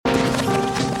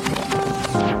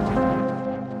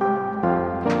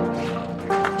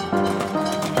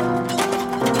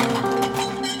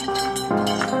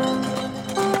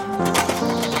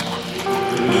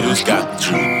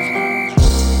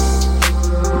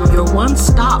your one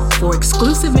stop for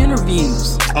exclusive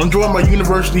interviews. I'm joined by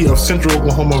University of Central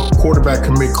Oklahoma quarterback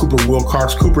commit Cooper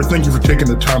Wilcox. Cooper, thank you for taking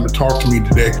the time to talk to me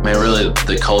today. Man, really,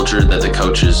 the culture that the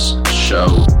coaches show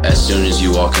as soon as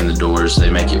you walk in the doors,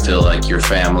 they make it feel like your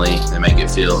family. They make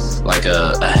it feel like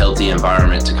a healthy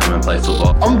environment to come and play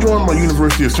football. I'm joined by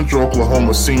University of Central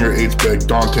Oklahoma senior H-back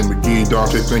Dante McGee.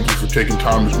 Dante, thank you for taking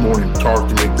time this morning to talk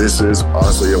to me. This is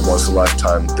honestly a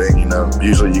once-in-a-lifetime thing,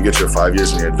 Usually you get your 5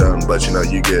 years and you're done, but,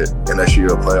 you get an extra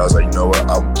year of play. I was like, you know what,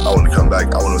 I want to come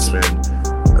back. I want to spend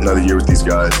another year with these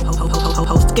guys.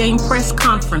 Post-game press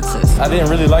conferences. I didn't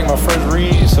really like my first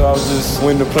read, so I was just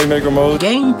went into playmaker mode.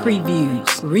 Game previews,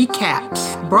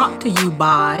 recaps, brought to you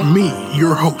by me,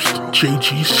 your host,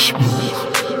 JG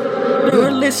Smooth.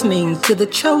 You're listening to The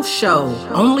Cho Show,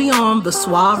 only on the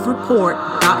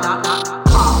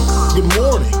SuaveReport.com. Good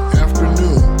morning,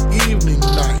 afternoon, evening,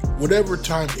 night, whatever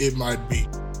time it might be.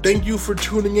 Thank you for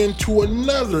tuning in to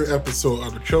another episode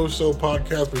of the Cho Show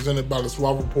podcast presented by the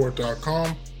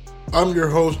SuaveReport.com. I'm your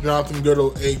host, Jonathan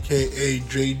Goodall, aka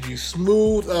JG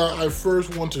Smooth. I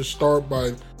first want to start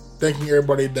by thanking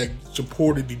everybody that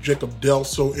supported the Jacob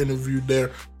Delso interview there,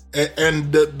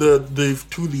 and the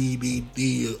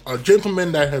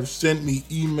gentlemen that have sent me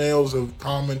emails, have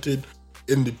commented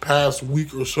in the past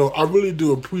week or so. I really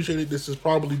do appreciate it. This has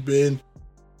probably been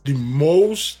the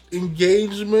most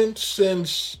engagement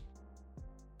since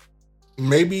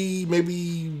maybe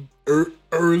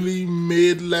early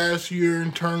mid last year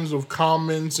in terms of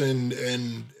comments and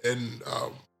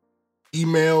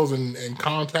emails and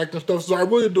contact and stuff. So I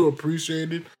really do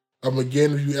appreciate it.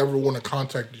 Again, if you ever want to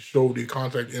contact the show, the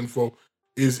contact info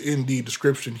is in the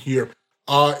description here.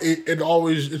 It's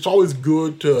always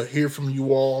good to hear from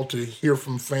you all, to hear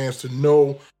from fans, to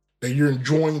know that you're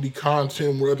enjoying the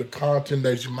content, what other content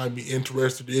that you might be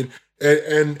interested in,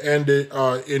 and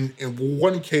in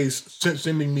one case,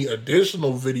 sending me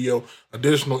additional video,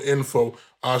 additional info.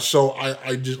 So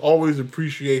I just always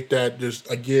appreciate that. Just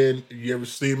again, if you ever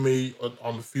see me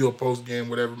on the field post game,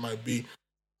 whatever it might be,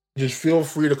 just feel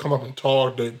free to come up and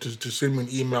talk, to send me an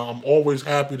email. I'm always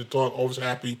happy to talk, always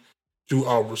happy to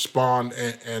respond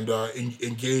and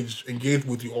engage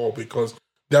with you all, because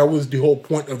that was the whole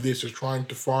point of this, is trying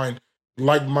to find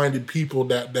like-minded people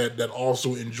that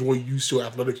also enjoy UCO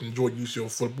athletics, enjoy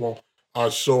UCO football.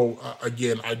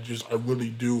 Again, I really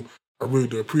do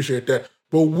appreciate that.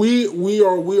 But we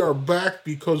are back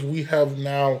because we have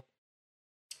now,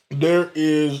 there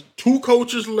is 2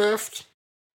 coaches left.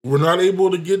 We're not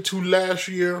able to get to last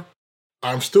year.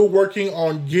 I'm still working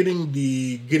on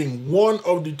getting one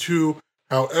of the 2.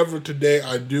 However, today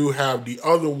I do have the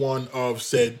other one of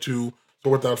said 2. So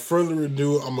without further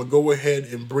ado, I'm going to go ahead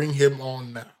and bring him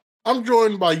on now. I'm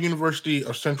joined by University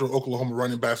of Central Oklahoma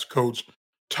running backs coach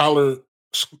Tyler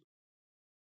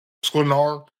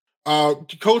Sklenar.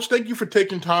 Coach, thank you for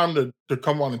taking time to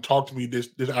come on and talk to me this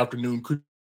afternoon. Could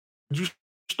you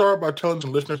start by telling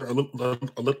some listeners a little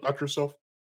about yourself?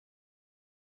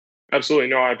 Absolutely.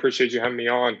 No, I appreciate you having me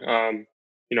on.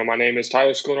 My name is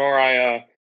Tyler Sklenar.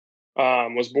 I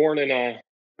was born in a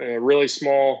really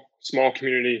small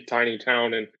community, tiny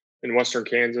town in western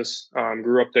Kansas.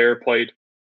 Grew up there, played,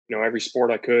 every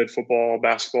sport I could: football,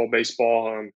 basketball,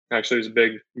 baseball. Actually was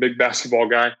a big basketball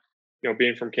guy.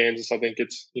 Being from Kansas, I think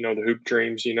it's, the hoop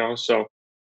dreams, So,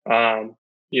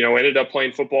 ended up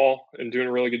playing football and doing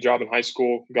a really good job in high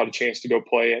school. Got a chance to go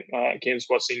play at Kansas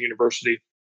Wesleyan University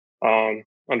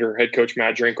under head coach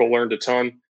Matt Drinkle. Learned a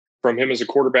ton from him as a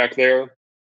quarterback there.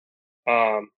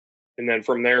 And then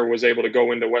from there was able to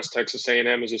go into West Texas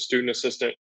A&M as a student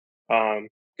assistant.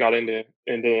 Got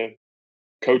into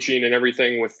coaching and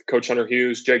everything with Coach Hunter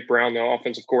Hughes, Jake Brown, the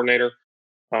offensive coordinator.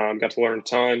 Got to learn a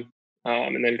ton,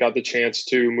 and then got the chance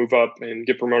to move up and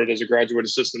get promoted as a graduate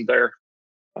assistant there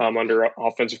under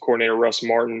offensive coordinator Russ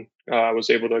Martin. I was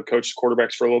able to coach the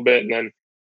quarterbacks for a little bit, and then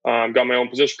got my own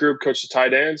position group, coached the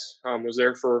tight ends. Was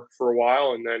there for a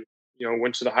while, and then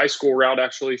went to the high school route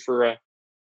actually for a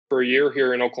year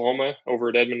here in Oklahoma over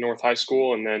at Edmond North High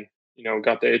School, and then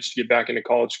got the itch to get back into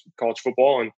college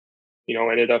football, and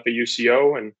ended up at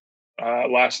UCO, and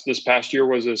this past year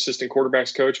was assistant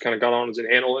quarterbacks coach. Kind of got on as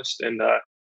an analyst, and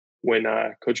when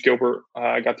Coach Gilbert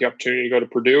got the opportunity to go to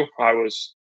Purdue, I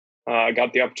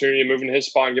got the opportunity to move into his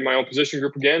spot and get my own position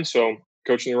group again. So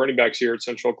coaching the running backs here at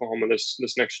Central Oklahoma this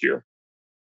next year.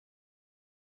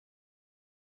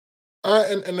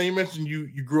 And then you mentioned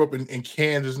you grew up in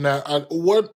Kansas. Now,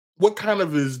 what kind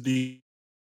of is the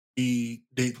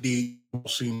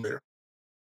scene there?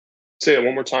 Say it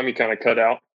one more time. You kind of cut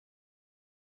out.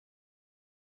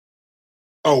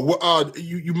 Oh,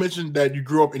 you mentioned that you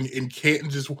grew up in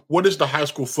Kansas. What is the high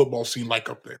school football scene like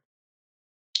up there?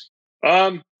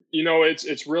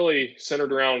 It's really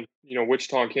centered around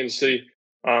Wichita and Kansas City,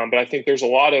 but I think there's a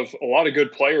lot of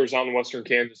good players out in Western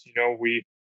Kansas.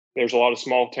 There's a lot of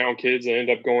small town kids that end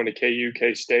up going to KU,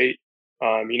 K State.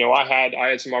 I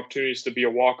had some opportunities to be a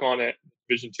walk on at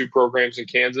Division II programs in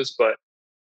Kansas, but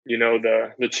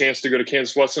the chance to go to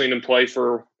Kansas Wesleyan and play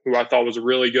for who I thought was a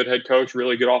really good head coach,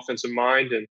 really good offensive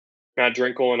mind, and Matt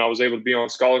Drinkle, and I was able to be on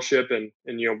scholarship and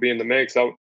be in the mix.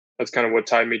 That's kind of what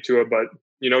tied me to it. But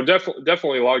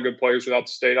definitely a lot of good players without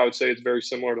the state. I would say it's very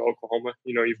similar to Oklahoma.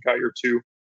 You've got your two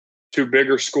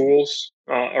bigger schools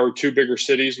or two bigger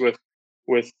cities with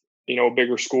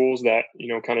bigger schools that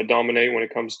kind of dominate when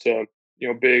it comes to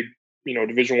big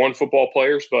Division I football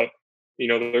players, but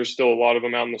there's still a lot of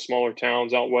them out in the smaller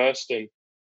towns out west, and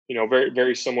very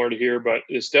very similar to here. But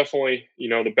it's definitely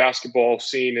the basketball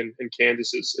scene in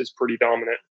Kansas is pretty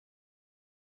dominant.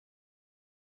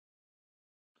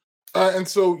 And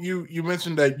so you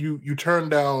mentioned that you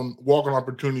turned down walking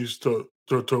opportunities to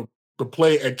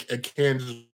play at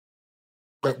Kansas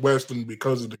at Western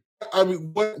because of the. I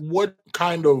mean, what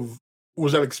kind of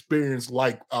was that experience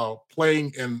like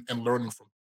playing and learning from?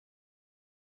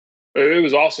 It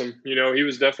was awesome. He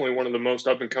was definitely one of the most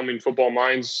up and coming football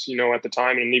minds, at the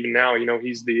time. And even now,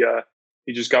 he's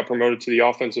he just got promoted to the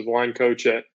offensive line coach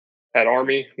at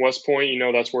Army West Point.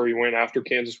 That's where he went after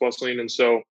Kansas Wesleyan. And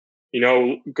so,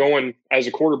 going as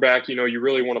a quarterback, you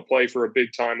really want to play for a big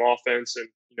time offense and,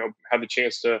 have the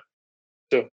chance to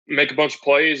make a bunch of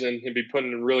plays and be put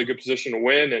in a really good position to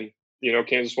win. And,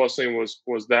 Kansas Wesleyan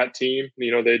was that team. They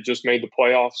had just made the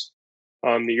playoffs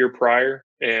the year prior,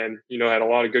 and had a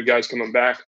lot of good guys coming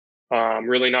back.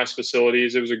 Really nice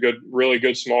facilities. It was a really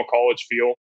good small college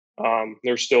feel.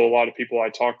 There's still a lot of people I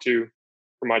talk to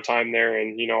from my time there,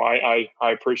 and I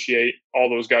appreciate all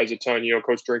those guys a ton.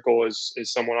 Coach Drinkle is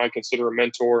someone I consider a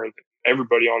mentor, and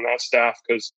everybody on that staff,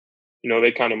 because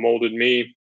they kind of molded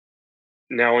me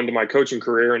now into my coaching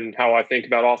career and how I think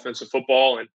about offensive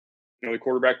football and the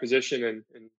quarterback position, and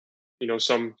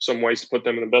some ways to put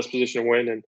them in the best position to win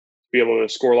and be able to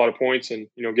score a lot of points and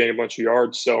gain a bunch of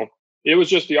yards. So it was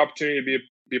just the opportunity to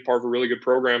be a part of a really good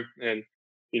program. And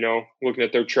looking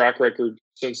at their track record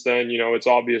since then, it's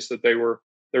obvious that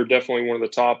they're definitely one of the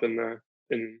top in the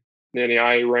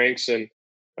NAIA ranks, and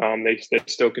they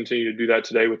still continue to do that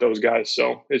today with those guys.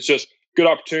 So it's just good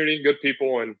opportunity, good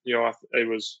people, and it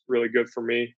was really good for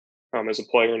me as a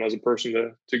player and as a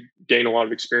person to gain a lot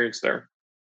of experience there.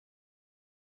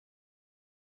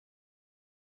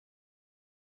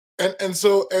 And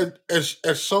so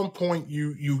at some point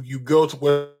you go to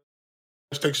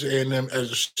West Texas A&M as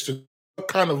a assistant. What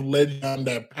kind of led you on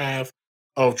that path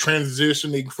of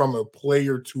transitioning from a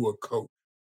player to a coach?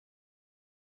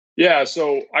 Yeah,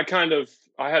 so I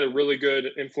had a really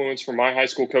good influence from my high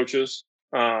school coaches.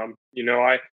 I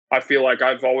feel like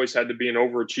I've always had to be an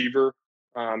overachiever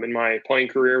in my playing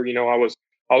career. I was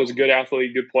a good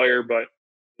athlete, good player, but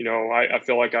I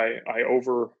feel like I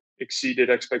over exceeded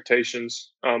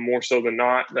expectations more so than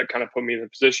not. That kind of put me in a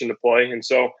position to play, and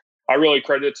so I really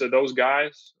credit it to those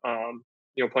guys.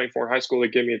 Playing for in high school, they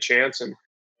gave me a chance, and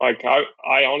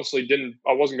I honestly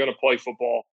I wasn't going to play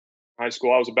football in high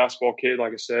school. I was a basketball kid,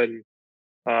 like I said,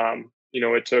 and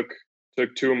it took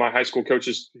two of my high school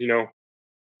coaches,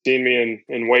 seeing me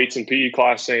in weights and PE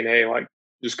class, saying, "Hey,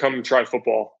 just come and try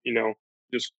football.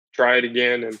 Just try it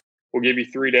again, and we'll give you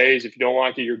 3 days. If you don't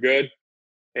like it, you're good."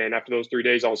 And after those 3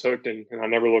 days, I was hooked, and I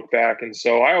never looked back. And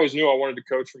so I always knew I wanted to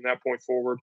coach from that point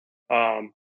forward.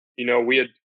 We had,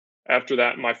 after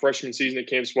that, my freshman season at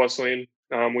Kansas Wesleyan,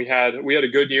 we had a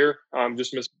good year.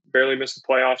 Just barely missed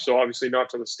the playoffs, so obviously not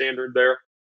to the standard there.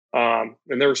 And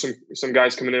there were some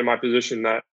guys coming into my position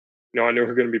that I knew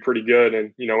were going to be pretty good,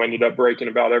 and ended up breaking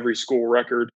about every school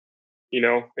record,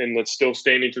 and that's still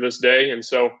standing to this day. And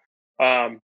so,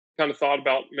 kind of thought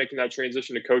about making that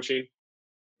transition to coaching.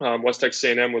 West Texas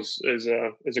A&M is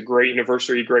a great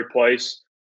university, great place.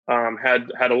 Had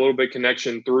a little bit of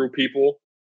connection through people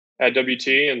at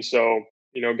WT, and so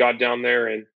got down there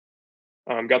and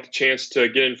got the chance to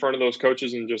get in front of those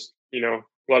coaches and just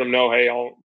let them know, hey,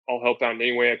 I'll help out in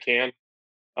any way I can.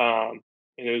 And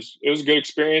it was a good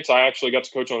experience. I actually got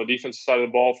to coach on the defensive side of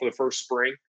the ball for the first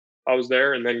spring I was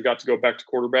there, and then got to go back to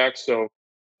quarterback. So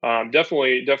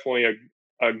definitely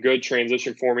a good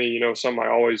transition for me. Something I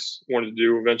always wanted to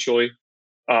do eventually,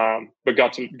 but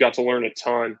got to learn a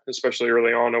ton, especially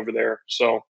early on over there.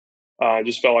 So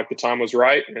just felt like the time was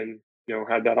right, and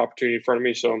had that opportunity in front of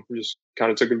me. So just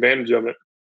kind of took advantage of it.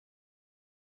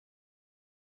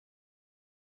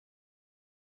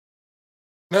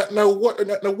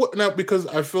 Now, because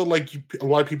I feel like a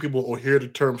lot of people will hear the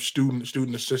term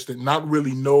student assistant, not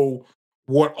really know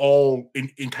what all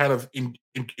in kind of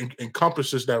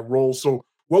encompasses that role. So,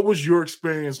 what was your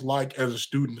experience like as a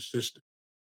student assistant?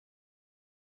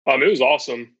 It was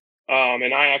awesome.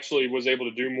 And I actually was able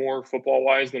to do more football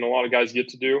wise than a lot of guys get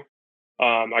to do.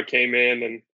 I came in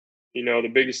and,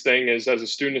 the biggest thing is as a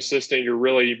student assistant, you're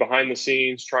really behind the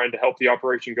scenes trying to help the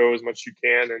operation go as much as you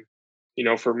can.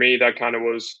 And, for me, that kind of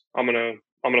was, I'm going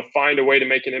to find a way to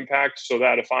make an impact so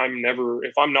that if I'm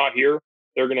not here,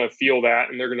 they're going to feel that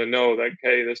and they're going to know that,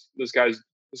 hey, this guy's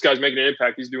making an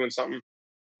impact. He's doing something.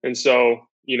 And so,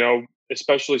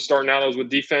 especially starting out, I was with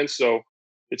defense. So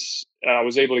I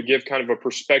was able to give kind of a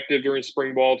perspective during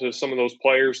spring ball to some of those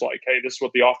players, like, hey, this is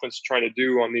what the offense is trying to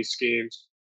do on these schemes.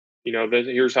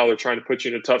 Here's how they're trying to put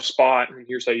you in a tough spot, and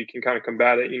here's how you can kind of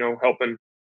combat it.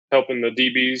 Helping the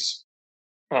DBs,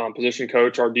 position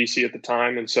coach, our DC at the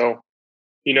time, and so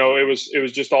it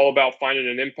was just all about finding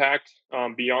an impact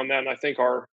beyond that. And I think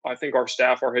our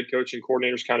staff, our head coach and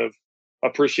coordinators, kind of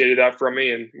appreciated that from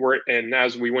me. And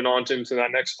as we went on into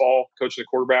that next fall, coaching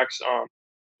the quarterbacks,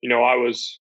 I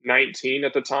was 19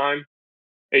 at the time,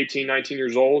 18, 19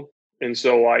 years old. And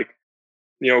so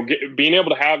being able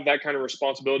to have that kind of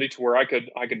responsibility to where I could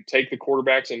take the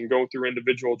quarterbacks and go through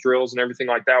individual drills and everything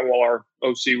like that while our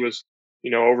OC was,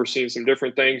 overseeing some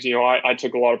different things, I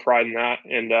took a lot of pride in that.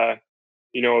 And,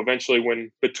 eventually when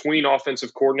between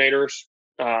offensive coordinators,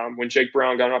 when Jake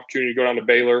Brown got an opportunity to go down to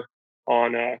Baylor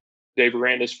on Dave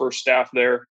Aranda's first staff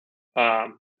there,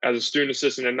 as a student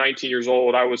assistant at 19 years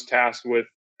old, I was tasked with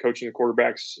coaching the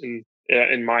quarterbacks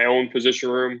in my own position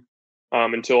room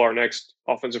until our next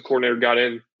offensive coordinator got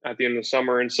in at the end of the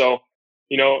summer. And so,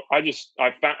 I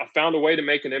found a way to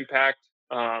make an impact.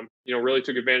 Really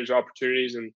took advantage of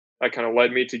opportunities, and that kind of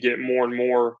led me to get more and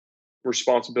more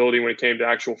responsibility when it came to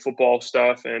actual football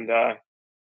stuff. And I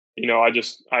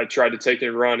tried to take it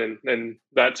and run. And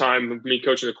that time of me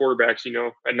coaching the quarterbacks,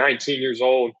 at 19 years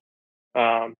old,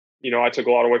 I took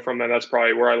a lot away from that. That's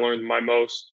probably where I learned my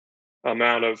most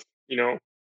amount of,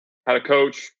 how to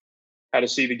coach, how to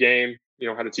see the game,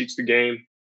 how to teach the game.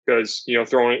 Because,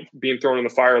 being thrown in the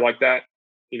fire like that,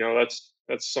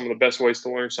 that's some of the best ways to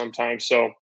learn sometimes.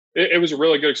 So it was a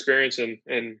really good experience. And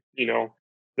in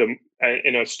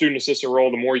a student assistant role,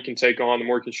 the more you can take on, the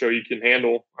more you can show you can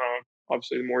handle,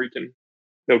 obviously the more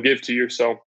they'll give to you.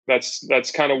 So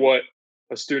that's kind of what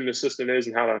a student assistant is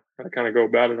and how to kind of go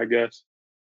about it, I guess.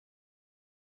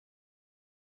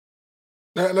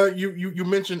 Now you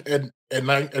mentioned at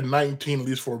 19, at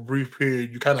least for a brief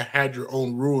period, you kind of had your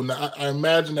own rule. Now I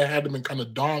imagine that had to been kind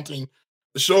of daunting.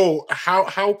 So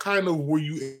how kind of were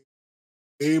you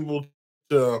able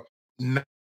to na-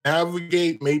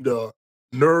 navigate maybe the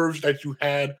nerves that you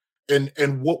had, and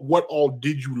what all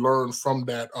did you learn from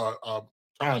that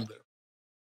time there?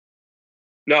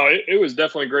 No, it was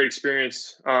definitely a great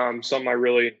experience. Something I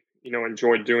really,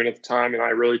 enjoyed doing at the time, and I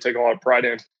really take a lot of pride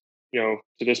in, to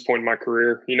this point in my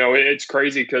career. It's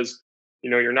crazy because,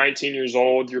 you're 19 years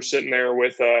old, you're sitting there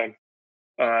with, it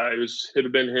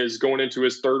had been going into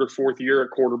his third or fourth year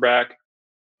at quarterback.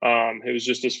 It was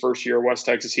just his first year at West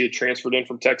Texas. He had transferred in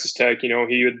from Texas Tech.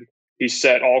 He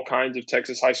set all kinds of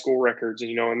Texas high school records,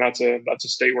 and that's a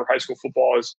state where high school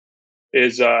football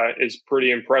is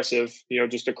pretty impressive,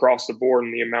 just across the board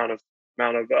and the amount of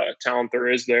talent there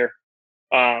is there.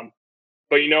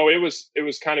 But it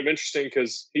was kind of interesting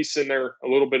because he's sitting there a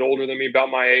little bit older than me,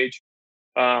 about my age.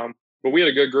 But we had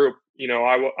a good group.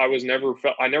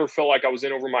 I never felt like I was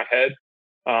in over my head.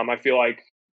 I feel like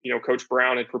Coach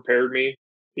Brown had prepared me,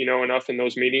 enough in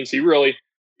those meetings. He really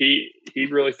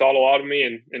thought a lot of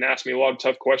me and asked me a lot of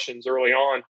tough questions early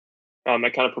on.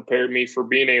 That kind of prepared me for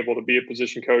being able to be a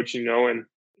position coach, and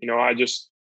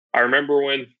I remember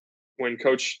when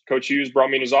Coach Hughes brought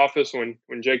me in his office when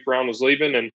Jake Brown was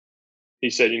leaving, and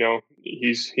he said,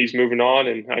 he's moving on,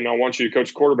 and I want you to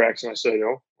coach quarterbacks. And I said,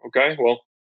 oh, okay, well,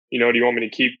 do you want me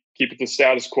to keep it the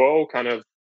status quo, kind of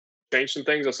change some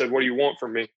things? I said, what do you want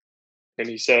from me? And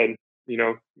he said,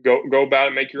 go about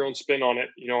it, make your own spin on it.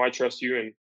 I trust you,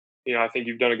 and I think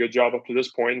you've done a good job up to this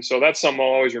point. And so that's something I'll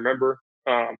always remember.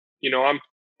 I'm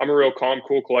a real calm,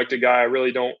 cool, collected guy. I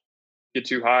really don't get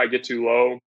too high, get too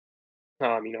low.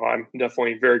 I'm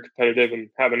definitely very competitive and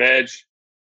have an edge,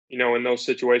 in those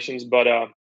situations. But I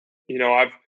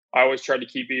always tried to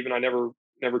keep even. I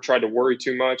never tried to worry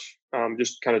too much.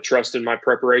 Just kind of trusted my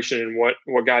preparation and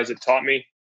what guys had taught me.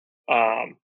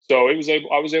 So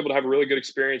I was able to have a really good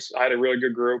experience. I had a really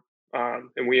good group,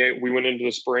 and we went into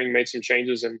the spring, made some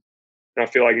changes, and I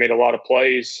feel like made a lot of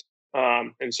plays.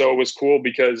 And so it was cool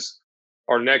because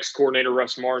our next coordinator,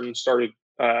 Russ Martin, started.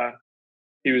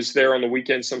 He was there on the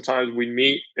weekends. Sometimes we'd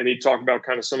meet and he'd talk about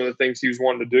kind of some of the things he was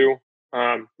wanting to do.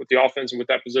 with the offense and with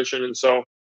that position. And so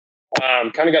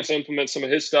kind of got to implement some of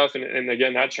his stuff. And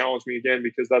again, that challenged me again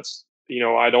because that's,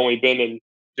 I'd only been in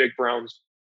Jake Brown's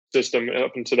system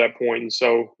up until that point. And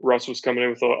so Russ was coming in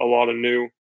with a lot of new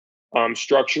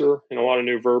structure and a lot of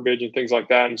new verbiage and things like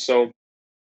that. And so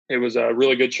it was a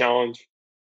really good challenge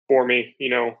for me,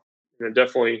 and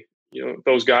definitely,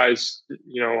 those guys,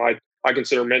 I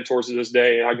consider mentors to this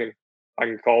day. I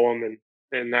can call them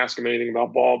and ask them anything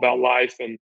about ball, about life,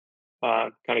 and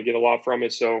kind of get a lot from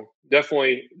it. So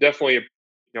definitely,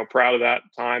 proud of that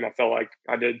time. I felt like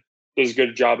I did as good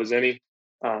a job as any,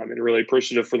 and really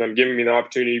appreciative for them giving me the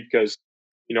opportunity because,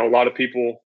 a lot of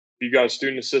people, you got a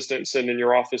student assistant sitting in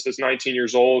your office that's 19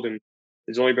 years old and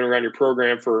has only been around your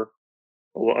program for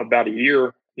about a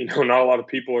year. Not a lot of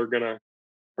people are gonna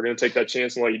take that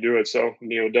chance and let you do it. So,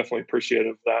 definitely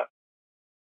appreciative of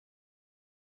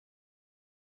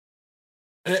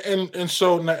that. And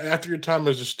so now after your time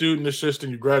as a student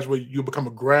assistant, you graduate, you become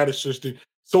a grad assistant.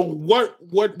 So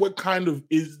what kind of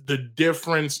is the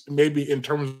difference maybe in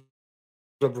terms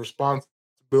of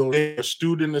responsibility, a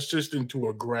student assistant to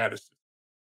a grad assistant?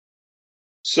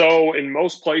 So in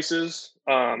most places,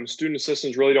 student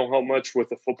assistants really don't help much with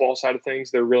the football side of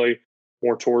things. They're really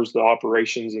more towards the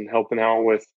operations and helping out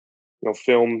with,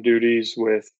 film duties,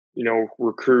 with,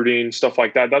 recruiting, stuff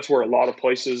like that. That's where a lot of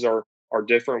places are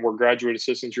different. Where graduate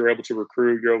assistants, you're able to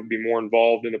recruit, you're able to be more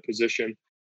involved in a position,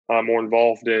 more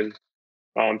involved in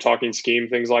talking scheme,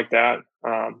 things like that.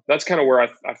 That's kind of where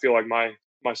I feel like my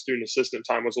student assistant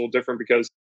time was a little different because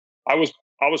I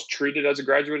was treated as a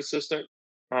graduate assistant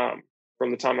from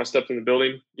the time I stepped in the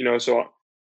building. So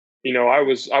I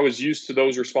was used to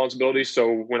those responsibilities.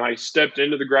 So when I stepped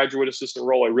into the graduate assistant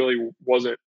role, it really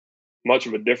wasn't much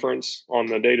of a difference on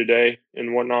the day to day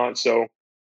and whatnot. So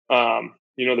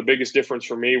the biggest difference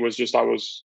for me was just I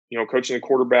was coaching the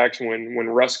quarterbacks when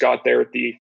Russ got there at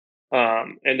the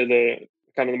end of the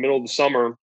kind of the middle of the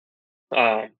summer.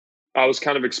 I was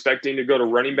kind of expecting to go to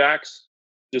running backs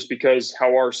just because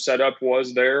how our setup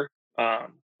was there.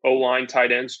 O-line,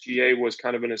 tight ends, GA was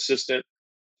kind of an assistant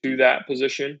to that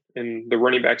position, and the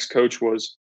running backs coach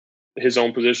was his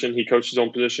own position. He coached his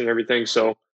own position and everything.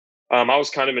 So I was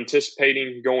kind of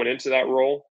anticipating going into that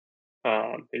role.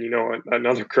 And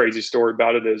another crazy story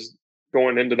about it is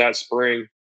going into that spring,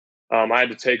 I had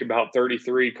to take about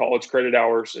 33 college credit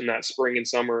hours in that spring and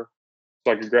summer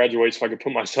so I could graduate, so I could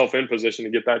put myself in position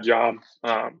to get that job.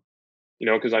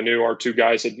 Because I knew our two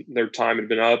guys their time had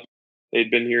been up. They'd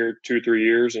been here 2 or 3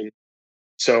 years, and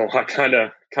so I kind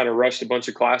of rushed a bunch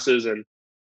of classes and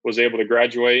was able to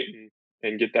graduate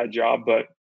and get that job. But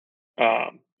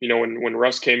when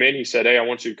Russ came in, he said, "Hey, I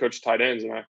want you to coach tight ends,"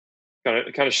 and I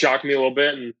kind of shocked me a little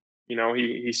bit. And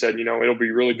he said, it'll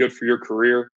be really good for your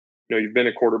career. You've been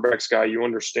a quarterbacks guy, you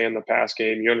understand the pass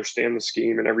game, you understand the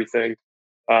scheme and everything.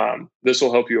 This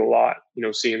will help you a lot.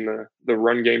 Seeing the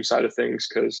run game side of things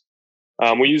because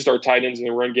we used our tight ends in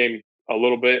the run game a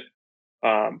little bit.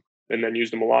 And then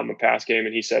used them a lot in the pass game.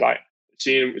 And he said,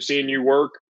 seeing you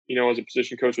work, as a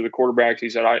position coach with the quarterbacks, he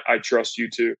said, I trust you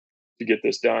to get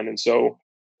this done. And so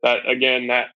that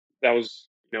was,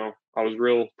 I was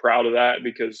real proud of that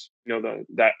because,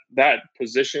 that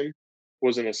position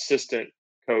was an assistant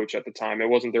coach at the time. It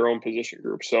wasn't their own position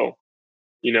group. So,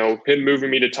 him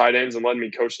moving me to tight ends and letting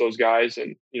me coach those guys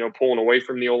and, pulling away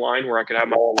from the O-line where I could have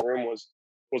my own room was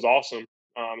awesome.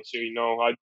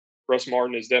 So, Russ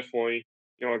Martin is definitely,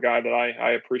 a guy that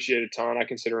I appreciate a ton. I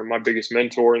consider him my biggest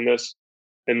mentor in this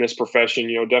profession.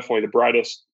 Definitely the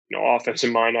brightest,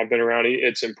 offensive mind I've been around.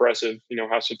 It's impressive,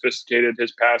 how sophisticated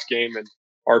his pass game and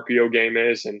RPO game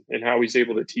is, and how he's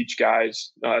able to teach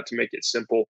guys to make it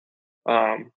simple.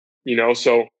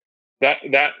 So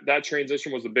that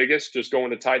transition was the biggest. Just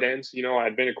going to tight ends.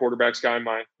 I'd been a quarterbacks guy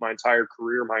my entire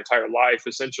career, my entire life,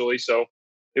 essentially. So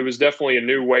it was definitely a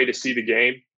new way to see the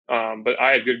game. But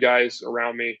I had good guys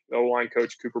around me. The O-line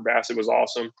coach, Cooper Bassett, was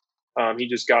awesome. He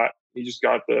just got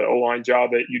the O-line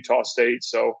job at Utah State.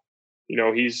 So,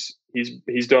 he's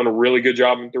done a really good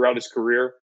job throughout his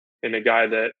career, and a guy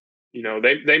that,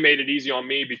 they made it easy on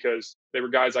me because they were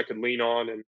guys I could lean on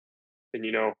and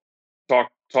talk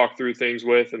through things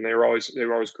with, and they were always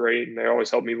great, and they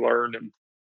always helped me learn and,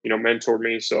 mentored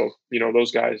me. So,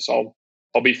 those guys, I'll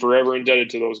be forever indebted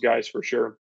to those guys for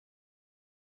sure.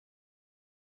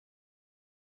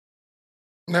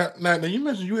 Now, you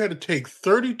mentioned you had to take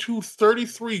 32,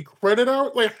 33 credit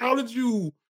out. Like, how did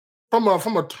you, from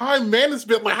a time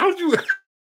management, like, how did you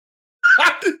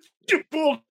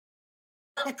pull?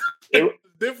 It was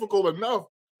difficult enough.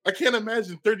 I can't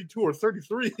imagine 32 or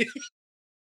 33.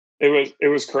 It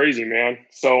was crazy, man.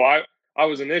 So I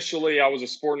was a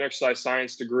sport and exercise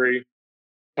science degree.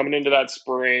 coming into that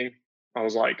spring, I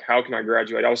was like, how can I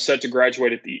graduate? I was set to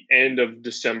graduate at the end of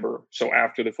December, so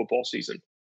after the football season.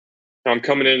 And I'm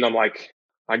coming in and I'm like,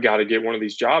 I got to get one of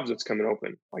these jobs that's coming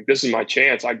open. Like, this is my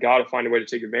chance. I got to find a way to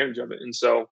take advantage of it. And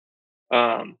so,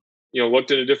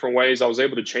 looked into different ways. I was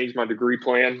able to change my degree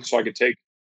plan so I could take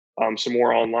some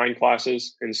more online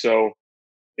classes. And so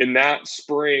in that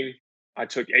spring, I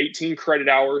took 18 credit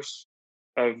hours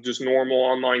of just normal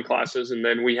online classes. And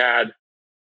then we had,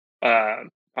 I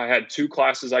had 2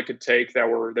 classes I could take they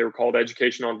were called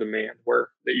Education on Demand, where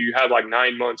that you had like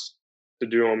 9 months to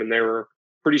do them. And they were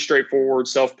pretty straightforward,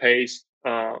 self-paced.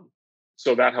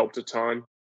 So that helped a ton.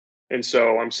 And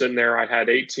so I'm sitting there, I had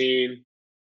 18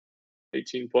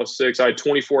 plus 6, I had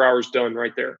 24 hours done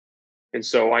right there. And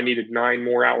so I needed 9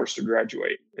 more hours to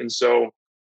graduate. And so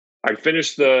I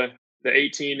finished the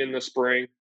 18 in the spring.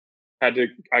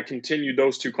 I continued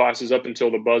those 2 classes up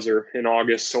until the buzzer in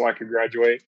August so I could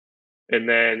graduate. And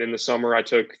then in the summer, I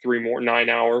took 9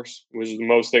 hours, which is the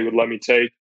most they would let me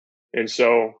take. And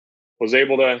so was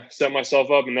able to set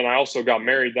myself up. And then I also got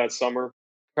married that summer.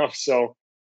 So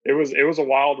it was a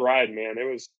wild ride, man.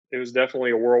 It was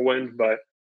definitely a whirlwind, but,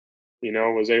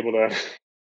 was able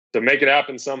to make it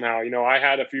happen somehow. I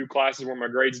had a few classes where my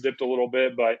grades dipped a little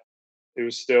bit, but it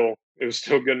was still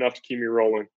good enough to keep me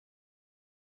rolling.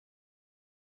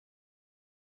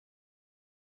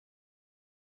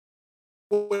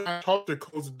 When I talked to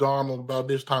Coach Donald about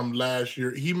this time last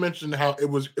year, he mentioned how it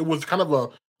was kind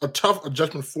of a tough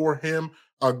adjustment for him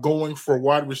going for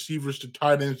wide receivers to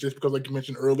tight ends, just because, like you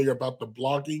mentioned earlier, about the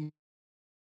blocking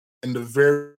and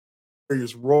the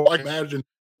various roles. I imagine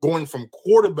going from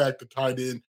quarterback to tight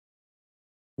end.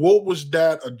 What was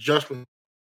that adjustment?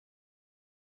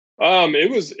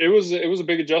 It was a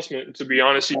big adjustment, to be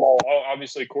honest.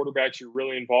 Obviously quarterbacks, you're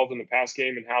really involved in the pass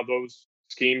game and how those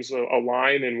schemes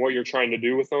align and what you're trying to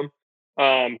do with them.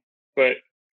 But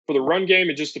for the run game,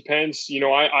 it just depends.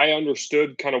 I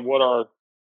understood kind of what our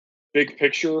big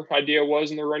picture idea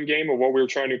was in the run game of what we were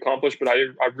trying to accomplish, but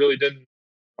I really didn't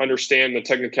understand the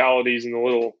technicalities and the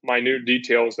little minute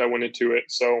details that went into it.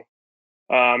 So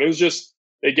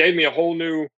it gave me a whole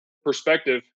new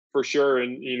perspective for sure.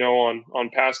 And, on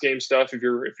pass game stuff, if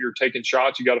you're taking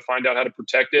shots, you got to find out how to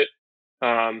protect it,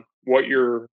 what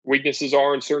your weaknesses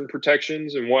are in certain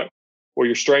protections and what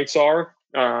your strengths are.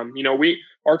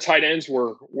 Our tight ends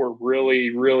were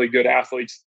really, really good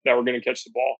athletes that were going to catch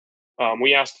the ball.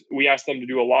 We asked them to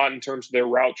do a lot in terms of their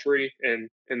route tree and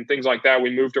things like that.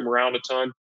 We moved them around a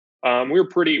ton. We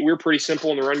were pretty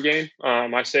simple in the run game.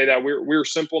 I say that we were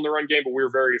simple in the run game, but we were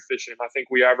very efficient. I think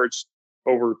we averaged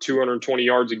over 220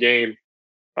 yards a game,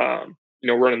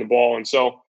 running the ball. And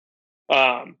so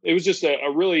it was just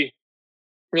a really,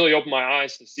 really opened my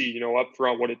eyes to see, up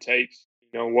front what it takes,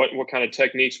 what kind of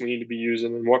techniques we need to be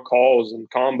using and what calls and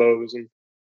combos and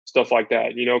stuff like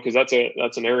that, because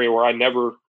that's an area where I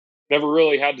never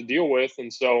really had to deal with.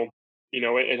 And so,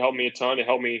 it helped me a ton. It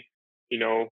helped me,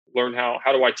 learn how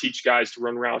do I teach guys to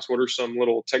run routes? What are some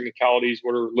little technicalities?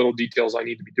 What are little details I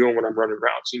need to be doing when I'm running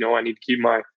routes? I need to keep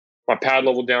my pad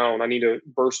level down. I need to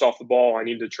burst off the ball. I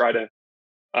need to try to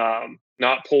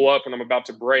not pull up when I'm about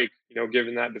to break,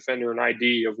 giving that defender an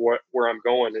ID of where I'm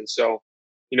going. And so,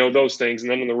 those things.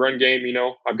 And then in the run game,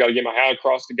 I've got to get my hat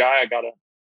across the guy. I got to,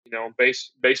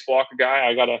 base block a guy.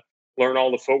 I got to learn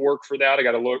all the footwork for that. I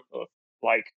got to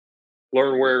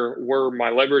learn where my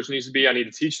leverage needs to be. I need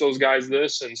to teach those guys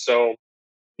this. And so,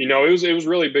 it was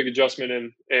really a big adjustment.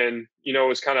 And it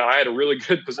was kind of, I had a really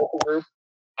good position group.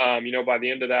 By the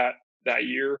end of that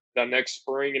year, that next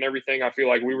spring and everything, I feel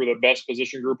like we were the best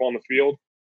position group on the field.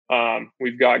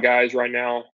 We've got guys right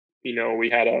now, we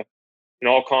had an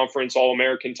all-conference,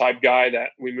 all-American type guy that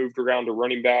we moved around to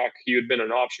running back. He had been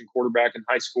an option quarterback in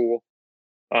high school.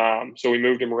 So we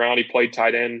moved him around. He played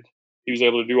tight end. He was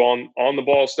able to do on the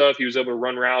ball stuff. He was able to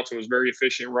run routes and was very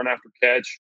efficient, run after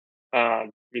catch.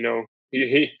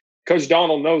 He Coach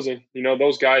Donald knows him.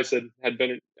 Those guys had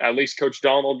been, at least Coach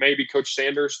Donald, maybe Coach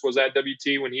Sanders was at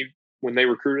WT when they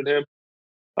recruited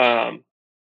him.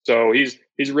 So he's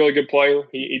a really good player.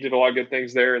 He did a lot of good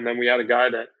things there. And then we had a guy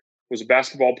that was a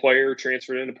basketball player,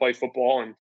 transferred in to play football.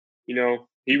 And,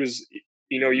 he was,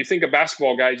 you think of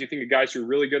basketball guys, you think of guys who are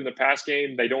really good in the pass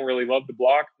game. They don't really love the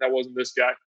block. That wasn't this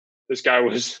guy. This guy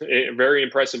was very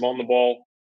impressive on the ball.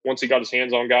 Once he got his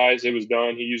hands on guys, it was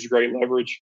done. He used great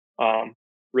leverage,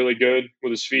 really good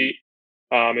with his feet,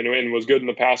 and was good in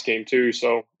the pass game too.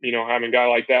 So, having a guy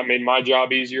like that made my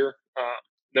job easier.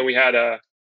 Then we had a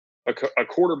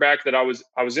quarterback that I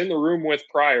was in the room with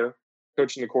prior,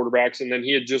 coaching the quarterbacks, and then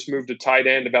he had just moved to tight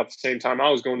end about the same time I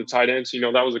was going to tight end. So,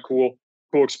 that was a cool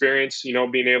cool experience,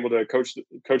 being able to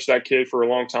coach that kid for a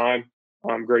long time.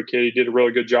 Great kid. He did a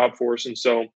really good job for us. And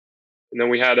then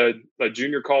we had a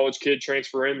junior college kid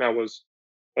transfer in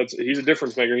he's a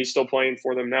difference maker. He's still playing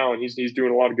for them now, and he's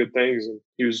doing a lot of good things. And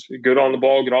he was good on the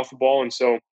ball, good off the ball. And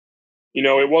so,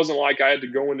 it wasn't like I had to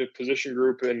go into position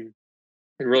group and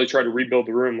really try to rebuild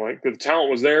the room. Like the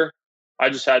talent was there. I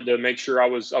just had to make sure I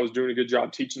was doing a good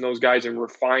job teaching those guys and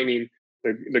refining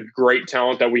the great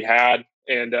talent that we had,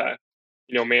 and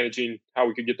managing how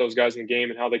we could get those guys in the game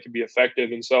and how they could be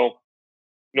effective. And so,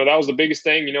 that was the biggest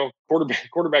thing.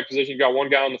 Quarterback position, you got one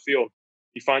guy on the field.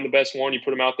 You find the best one, you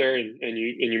put him out there, and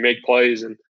you make plays.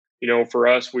 And for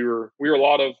us, we were a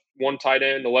lot of one tight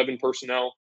end, 11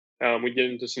 personnel. We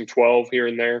get into some 12 here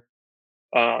and there,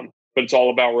 but it's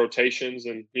all about rotations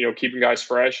and keeping guys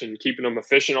fresh and keeping them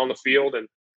efficient on the field. And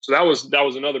so that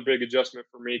was another big adjustment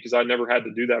for me, because I never had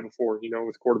to do that before.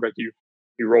 With quarterback, you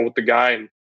roll with the guy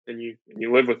and you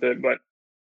live with it. But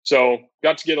so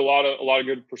got to get a lot of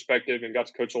good perspective and got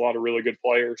to coach a lot of really good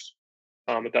players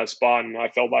at that spot. And I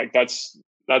felt like that's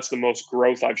the most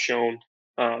growth I've shown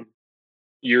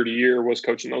year to year, was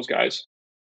coaching those guys.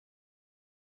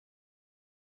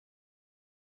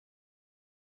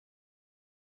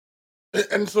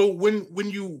 And so when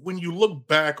you look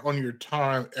back on your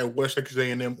time at West Texas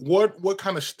A&M, what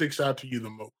kind of sticks out to you the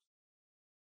most?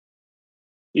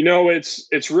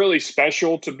 It's really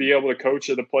special to be able to coach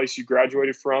at the place you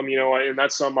graduated from, and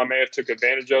that's something I may have took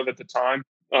advantage of at the time.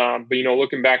 But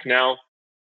looking back now,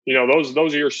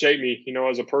 those years shaped me,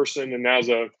 as a person and as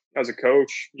a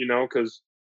coach, because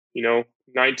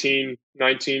 19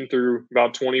 through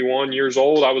about 21 years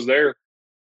old, I was there,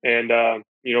 and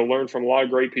learned from a lot of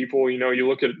great people. You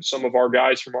look at some of our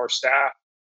guys from our staff.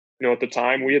 At the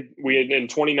time, we had in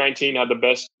 2019 had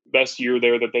the best year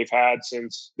there that they've had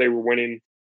since they were winning.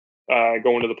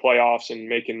 Going to the playoffs and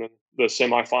making the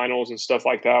semifinals and stuff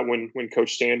like that when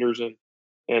Coach Sanders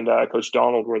and Coach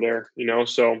Donald were there,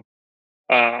 so,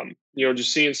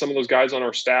 just seeing some of those guys on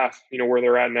our staff, where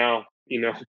they're at now,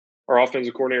 our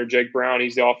offensive coordinator, Jake Brown,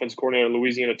 he's the offensive coordinator at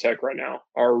Louisiana Tech right now.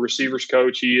 Our receivers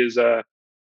coach, he is an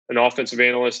offensive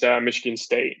analyst at Michigan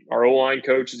State. Our O-line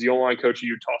coach is the O-line coach at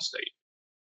Utah State.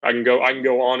 I can go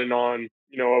on and on,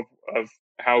 of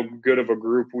how good of a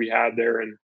group we had there,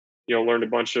 and learned a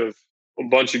bunch of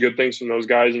good things from those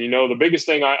guys. And the biggest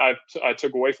thing I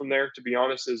took away from there, to be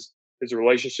honest, is the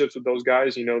relationships with those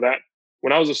guys. That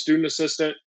when I was a student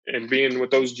assistant and being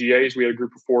with those GAs, we had a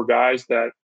group of 4 guys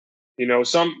that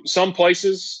some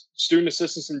places student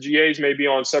assistants and GAs may be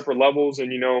on separate levels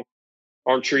and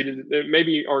aren't treated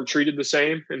the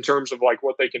same in terms of like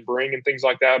what they can bring and things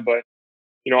like that. But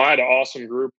I had an awesome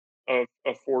group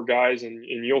of 4 guys, and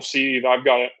you'll see that I've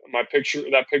got that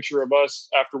picture of us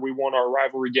after we won our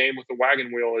rivalry game with the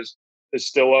wagon wheel is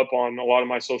still up on a lot of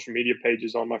my social media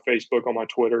pages, on my Facebook, on my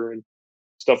Twitter, and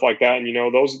stuff like that. And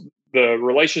the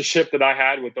relationship that I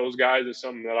had with those guys is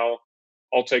something that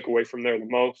I'll take away from there the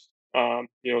most. Some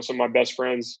of my best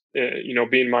friends,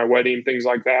 being my wedding, things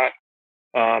like that,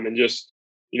 and just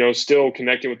still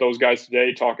connecting with those guys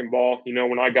today, talking ball.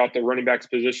 When I got the running backs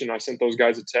position, I sent those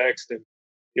guys a text and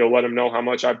let them know how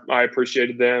much I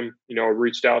appreciated them. I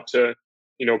reached out to,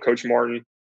 Coach Martin,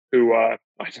 who I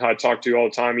talk to all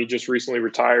the time. He just recently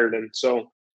retired. And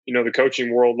so, the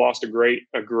coaching world lost a great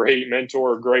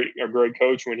mentor, a great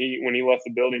coach when he left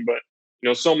the building. But,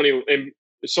 so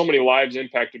many lives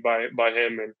impacted by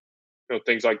him and,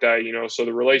 things like that, so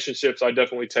the relationships I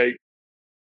definitely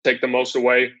take the most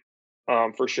away,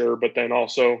 for sure. But then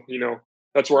also,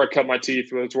 that's where I cut my teeth.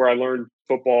 That's where I learned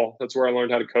football. That's where I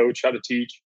learned how to coach, how to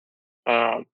teach,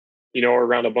 around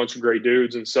a bunch of great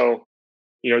dudes. And so,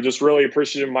 just really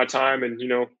appreciative of my time. And,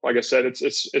 like I said,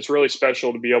 it's really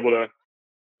special to be able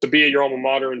to be at your alma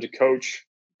mater and to coach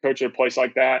at a place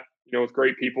like that, with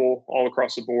great people all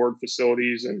across the board,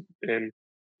 facilities and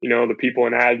the people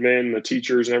in admin, the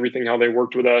teachers and everything, how they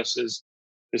worked with us is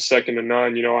second to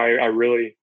none.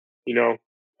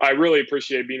 I really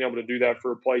appreciate being able to do that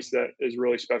for a place that is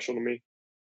really special to me.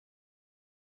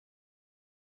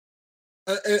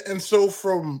 And so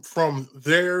from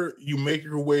there, you make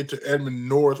your way to Edmond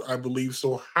North, I believe.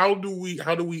 So how do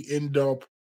we end up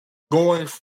going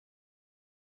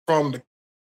from the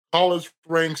college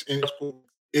ranks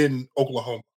in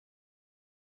Oklahoma?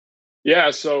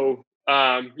 Yeah, so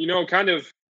kind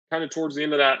of towards the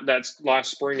end of that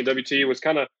last spring at WT was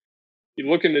kind of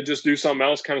looking to just do something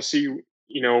else, kind of see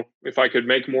if I could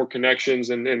make more connections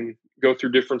and go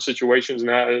through different situations.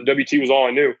 And WT was all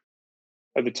I knew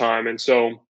at the time. And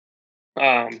so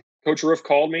Coach Roof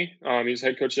called me. He's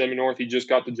head coach at Edmond North. He just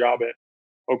got the job at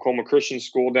Oklahoma Christian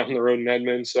School down the road in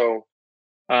Edmond. So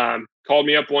called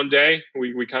me up one day.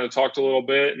 We kind of talked a little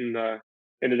bit and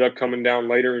ended up coming down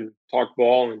later and talked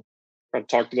ball and got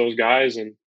to talk to those guys.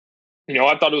 And,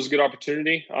 I thought it was a good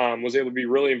opportunity. Was able to be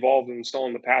really involved in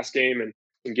installing the pass game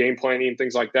and game planning and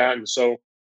things like that. And so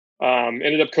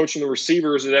ended up coaching the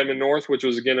receivers at Edmond North, which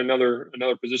was, again, another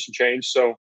position change.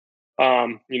 So,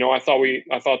 I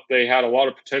thought they had a lot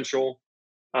of potential,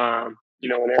 an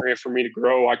area for me to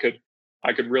grow. I could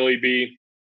really be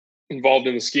involved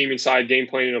in the scheming side, game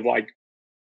planning of like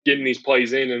getting these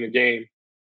plays in the game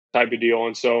type of deal.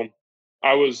 And so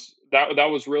that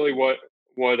was really what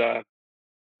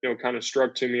kind of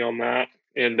struck to me on that.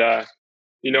 And,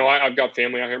 I've got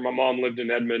family out here. My mom lived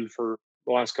in Edmond for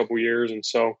the last couple of years. And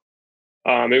so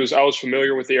I was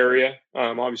familiar with the area.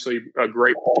 Obviously a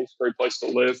great place to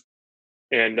live.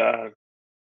 And,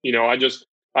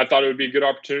 I thought it would be a good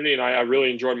opportunity, and I really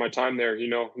enjoyed my time there.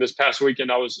 This past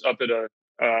weekend I was up at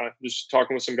just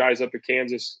talking with some guys up at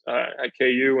Kansas at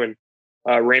KU, and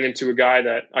ran into a guy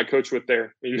that I coached with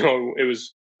there. It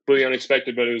was really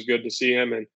unexpected, but it was good to see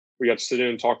him, and we got to sit in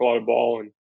and talk a lot of ball.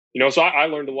 And so I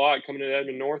learned a lot coming to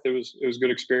Edmond North. It was a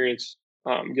good experience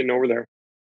getting over there.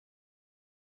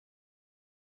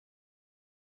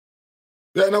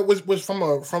 Yeah, no, was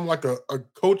from like a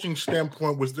coaching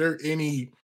standpoint, was there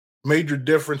any major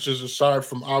differences aside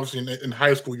from obviously in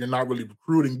high school you're not really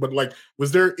recruiting, but like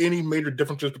was there any major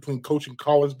differences between coaching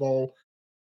college ball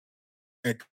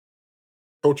and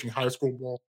coaching high school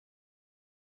ball?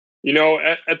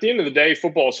 At the end of the day,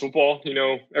 football is football.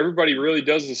 Everybody really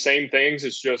does the same things.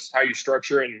 It's just how you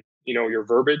structure it and your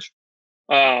verbiage.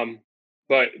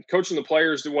 But coaching the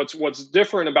players, what's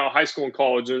different about high school and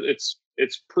college,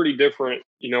 it's pretty different,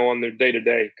 on their day to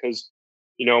day. Because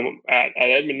at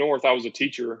Edmond North, I was a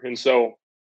teacher, and so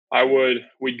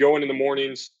we'd go in the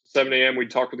mornings, 7 a.m.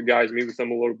 We'd talk with the guys, meet with them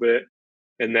a little bit,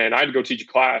 and then I'd go teach a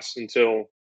class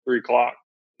until 3:00,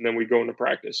 and then we'd go into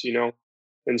practice.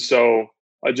 And so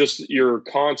just your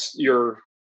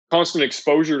constant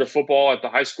exposure to football at the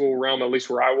high school realm, at least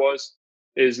where I was,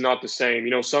 is not the same.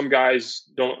 Some guys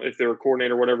don't, if they're a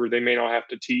coordinator or whatever, they may not have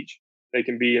to teach. They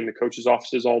can be in the coaches'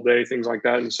 offices all day, things like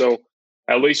that. And so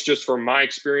at least just from my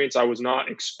experience, I was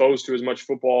not exposed to as much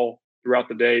football throughout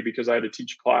the day because I had to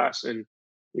teach class. And,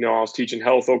 I was teaching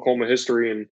health, Oklahoma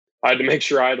history, and I had to make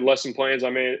sure I had lesson plans.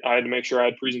 I had to make sure I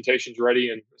had presentations ready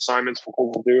and assignments for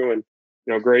people to do and,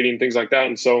 grading, things like that.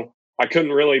 And so I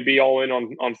couldn't really be all in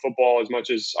on football as much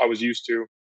as I was used to.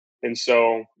 And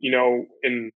so,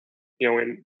 in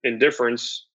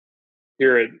difference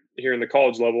here in the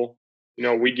college level,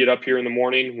 we get up here in the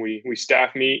morning, we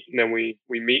staff meet, and then we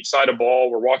meet side of ball.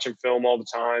 We're watching film all the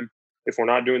time. If we're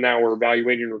not doing that, we're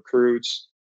evaluating recruits.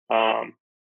 And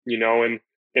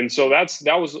so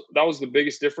that was the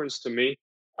biggest difference to me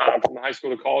from high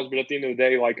school to college. But at the end of the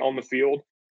day, like on the field,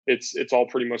 it's all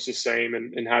pretty much the same,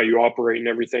 and how you operate and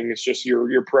everything. It's just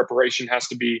your preparation has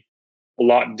to be a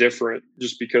lot different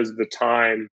just because of the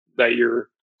time that you're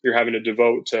having to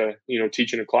devote to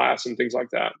teaching a class and things like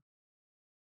that.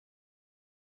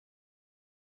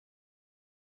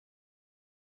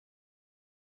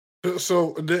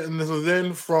 So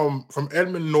then from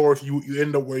Edmond North, you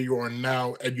end up where you are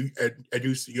now at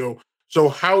UCO. So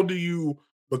how do you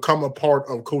become a part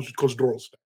of Coach Dorrell's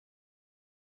staff?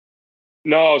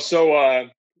 No, so I'd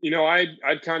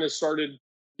kind of started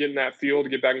getting that feel to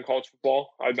get back in college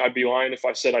football. I'd be lying if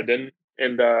I said I didn't.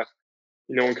 And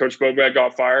when Coach Bobak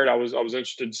got fired, I was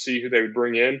interested to see who they would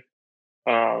bring in.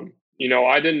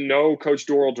 I didn't know Coach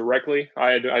Dorrell directly.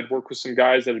 I'd worked with some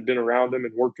guys that had been around him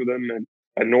and worked with him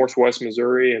at Northwest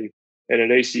Missouri and at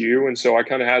ACU. And so I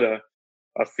kind of had a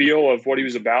feel of what he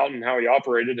was about and how he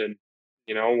operated. And,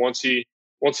 once he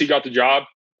got the job,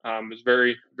 was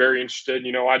very, very interested.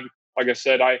 Like I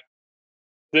said, I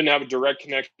didn't have a direct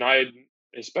connection.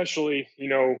 Especially,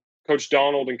 Coach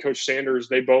Donald and Coach Sanders,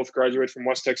 they both graduated from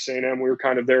West Texas A&M. We were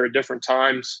kind of there at different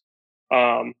times.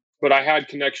 But I had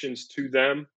connections to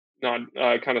them, not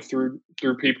kind of through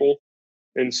people.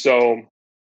 And so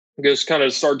I just kind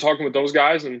of started talking with those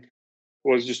guys and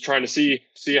was just trying to see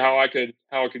how I could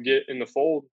get in the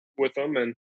fold with them,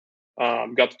 and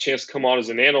got the chance to come on as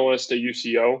an analyst at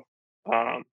UCO.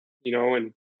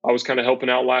 And I was kind of helping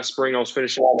out last spring. I was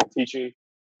finishing all my teaching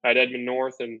at Edmond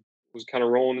North and was kind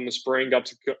of rolling in the spring. Got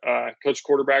to coach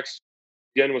quarterbacks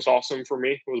again. Was awesome for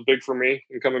me. It was big for me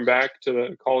and coming back to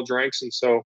the college ranks. And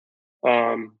so,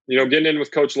 getting in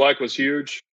with Coach Leck was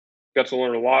huge. Got to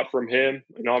learn a lot from him.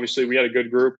 And obviously we had a good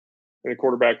group in the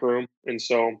quarterback room. And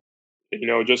so,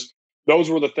 just those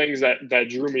were the things that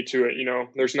drew me to it.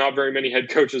 There's not very many head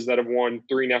coaches that have won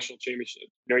 3 national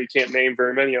championships. You can't name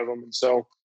very many of them. And so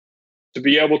to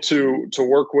be able to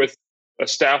work with a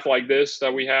staff like this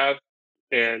that we have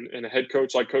and a head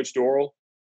coach like Coach Doral,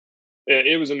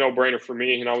 it was a no brainer for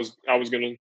me. And I was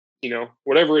going to,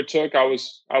 whatever it took, I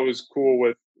was cool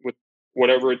with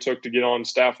whatever it took to get on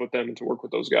staff with them and to work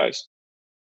with those guys.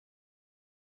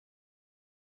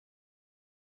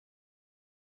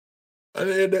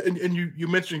 And you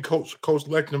mentioned Coach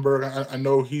Lechtenberg. I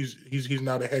know he's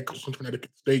now the head coach in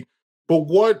Connecticut State. But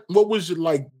what was it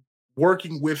like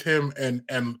working with him and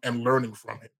learning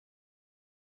from him?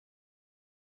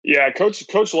 Yeah,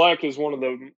 Coach Leck is one of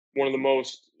the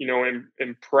most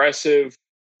impressive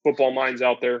football minds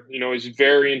out there. He's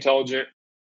very intelligent.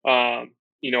 I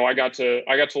got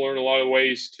to learn a lot of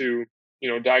ways to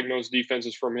diagnose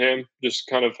defenses from him. Just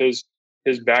kind of his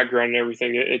background and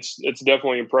everything. It's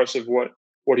definitely impressive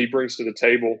what he brings to the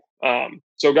table.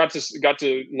 So got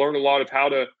to learn a lot of how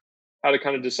to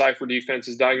kind of decipher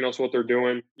defenses, diagnose what they're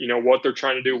doing, what they're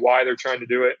trying to do, why they're trying to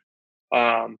do it.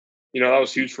 That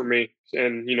was huge for me.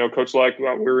 And Coach Leck, we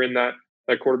were in that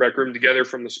quarterback room together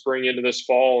from the spring into this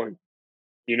fall, and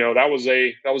that was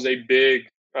a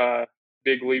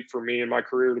big leap for me in my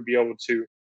career to be able to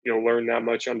learn that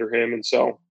much under him. And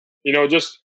so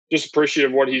just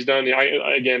appreciative of what he's done.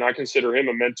 I consider him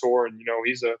a mentor, and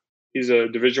he's a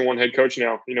Division I head coach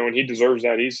now, and he deserves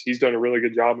that. He's done a really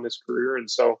good job in his career. And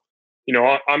so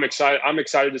I'm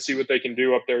excited to see what they can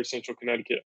do up there at Central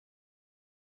Connecticut.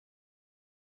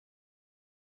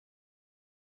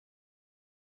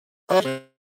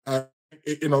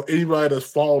 Anybody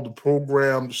that's followed the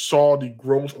program saw the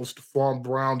growth of Stephon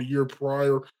Brown the year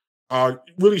prior.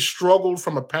 Really struggled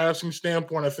from a passing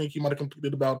standpoint. I think he might have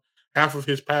completed about half of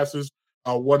his passes,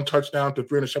 1 touchdown to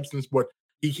 3 interceptions. But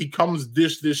he comes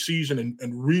this season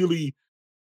and really,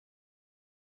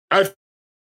 I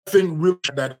think really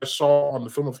that I saw on the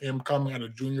film of him coming out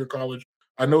of junior college.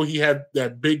 I know he had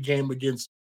that big game against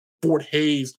Fort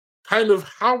Hayes. Kind of,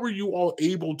 how were you all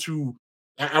able to,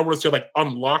 I would say, like,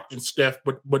 unlock in Steph,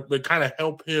 but kind of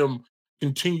help him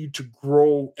continue to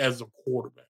grow as a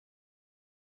quarterback?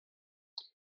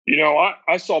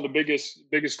 I saw the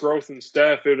biggest growth in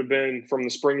Steph. It would have been from the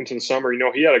spring into the summer.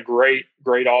 He had a great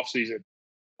offseason.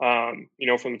 From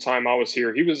the time I was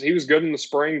here, he was good in the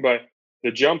spring, but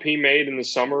the jump he made in the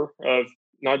summer, of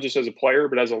not just as a player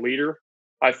but as a leader,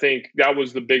 I think that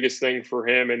was the biggest thing for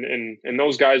him. And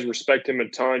those guys respect him a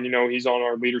ton. He's on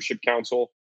our leadership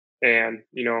council, and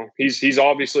he's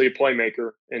obviously a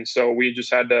playmaker. And so we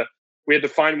had to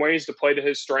find ways to play to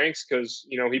his strengths, because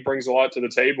he brings a lot to the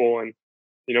table. And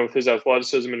with his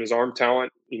athleticism and his arm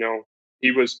talent, he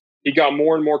got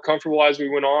more and more comfortable as we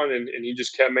went on, and he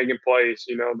just kept making plays.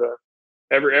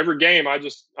 Every game,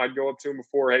 I'd go up to him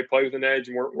before, hey, play with an edge,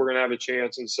 and we're gonna have a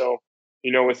chance. And so,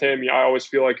 with him, I always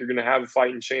feel like you're gonna have a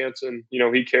fighting chance. And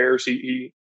he cares.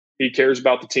 He cares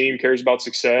about the team, cares about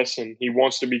success, and he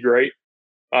wants to be great.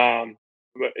 But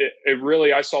it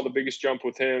really, I saw the biggest jump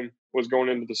with him was going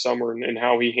into the summer, and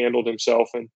how he handled himself,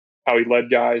 and how he led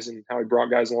guys, and how he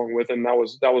brought guys along with him. That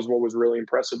was what was really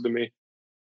impressive to me.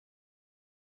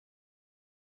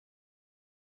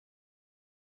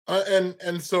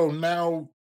 And so now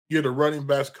you're the running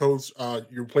backs coach.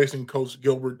 You're replacing Coach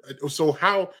Gilbert. So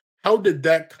how did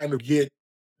that kind of get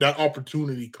that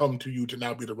opportunity come to you to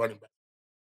now be the running back?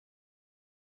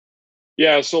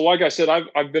 Yeah, so like I said,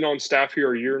 I've been on staff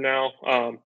here a year now.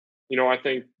 I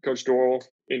think Coach Doral,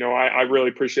 I really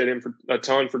appreciate him a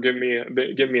ton for giving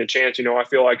me a chance. I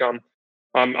feel like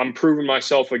I'm proving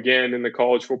myself again in the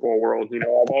college football world.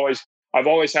 I've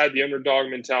always had the underdog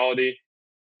mentality.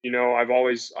 I've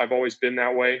always been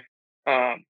that way.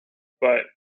 But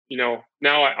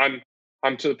now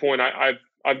I'm to the point.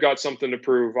 I've got something to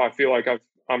prove. I feel like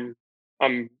I'm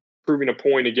proving a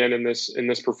point again in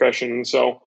this profession. And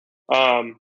so,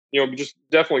 just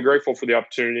definitely grateful for the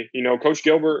opportunity. Coach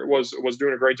Gilbert was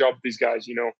doing a great job with these guys.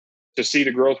 To see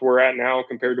the growth we're at now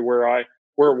compared to where it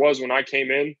was when I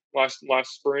came in last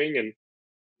spring, and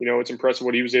it's impressive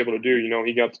what he was able to do.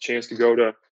 He got the chance to go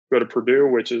to Purdue,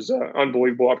 which is an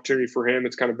unbelievable opportunity for him.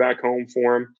 It's kind of back home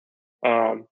for him.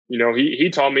 He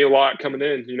taught me a lot coming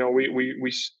in.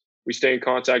 We stay in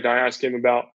contact. I ask him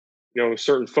about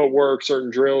certain footwork,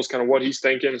 certain drills, kind of what he's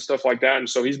thinking and stuff like that. And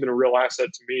so he's been a real asset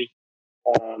to me.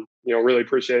 Really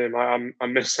appreciate him. I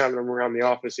miss having him around the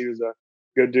office. He was a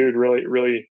good dude,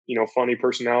 really funny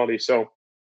personality. So,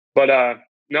 but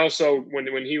no. So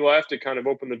when he left, it kind of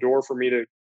opened the door for me to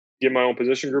get my own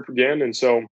position group again. And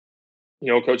so,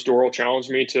 Coach Doral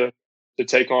challenged me to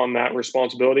take on that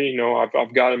responsibility.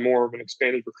 I've gotten more of an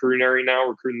expanded recruiting area now,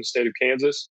 recruiting the state of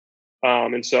Kansas.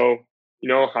 And so,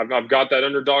 I've got that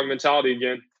underdog mentality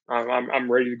again.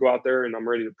 I'm ready to go out there, and I'm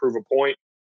ready to prove a point.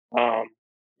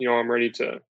 I'm ready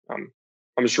to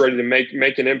just ready to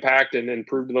make an impact and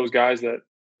prove to those guys that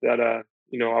I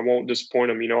won't disappoint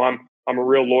them. I'm a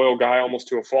real loyal guy, almost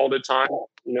to a fault at times.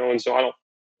 And so I don't.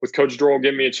 With Coach Droll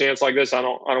giving me a chance like this, I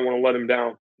don't want to let him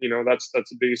down. That's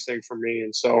the biggest thing for me.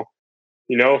 And so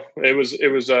it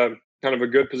was kind of a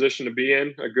good position to be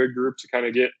in, a good group to kind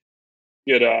of get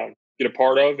a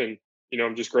part of, and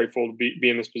I'm just grateful to be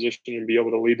in this position and be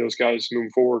able to lead those guys moving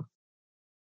forward.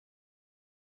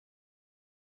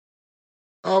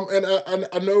 And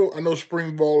I know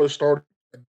spring ball is starting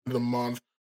in the month.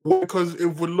 Because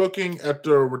if we're looking at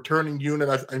the returning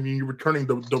unit, I mean, you're returning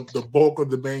the bulk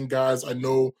of the main guys. I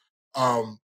know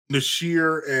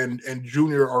Nasir and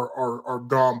Junior are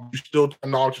gone. You still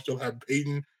acknowledge you still have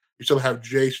Peyton, you still have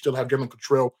Jay, you still have Jalen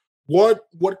Cottrell.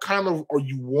 What kind of are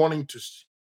you wanting to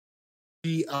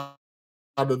see out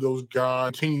of those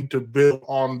guys continue to build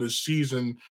on the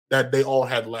season that they all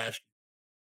had last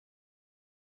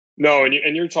No,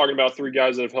 and you're talking about three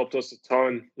guys that have helped us a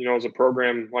ton, as a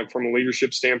program, like from a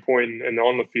leadership standpoint and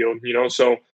on the field,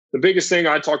 So the biggest thing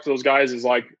I talk to those guys is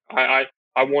like I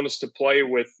want us to play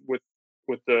with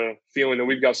the feeling that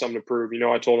we've got something to prove.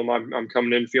 I told them I'm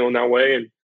coming in feeling that way,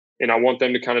 and I want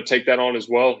them to kind of take that on as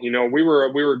well. We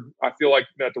were I feel like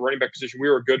at the running back position we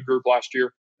were a good group last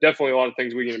year. Definitely a lot of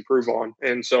things we can improve on,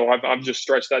 and so I've just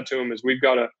stretched that to them is we've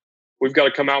got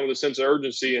to come out with a sense of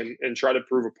urgency and try to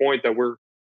prove a point that we're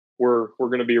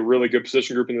going to be a really good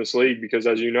position group in this league, because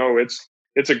as you know, it's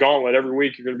a gauntlet. Every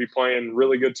week you're going to be playing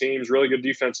really good teams, really good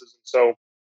defenses. And so,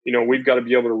 we've got to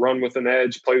be able to run with an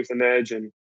edge, play with an edge,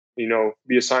 and,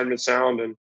 be assignment sound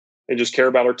and just care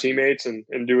about our teammates and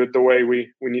do it the way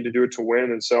we need to do it to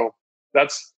win. And so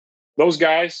that's those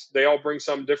guys, they all bring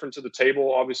something different to the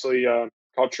table. Obviously,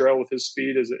 Cottrell with his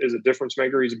speed is a difference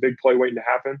maker. He's a big play waiting to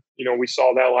happen. We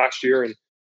saw that last year, and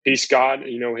P. Scott,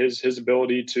 his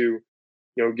ability to,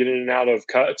 get in and out of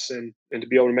cuts and to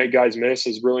be able to make guys miss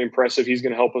is really impressive. He's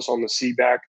going to help us on the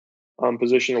C-back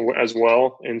position as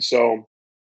well. And so,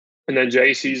 and then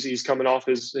Jace, he's coming off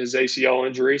his ACL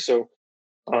injury. So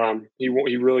he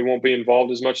really won't be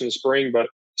involved as much in the spring, but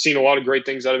seen a lot of great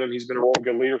things out of him. He's been a really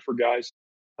good leader for guys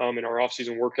in our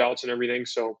offseason workouts and everything.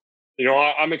 So,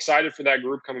 I'm excited for that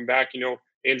group coming back.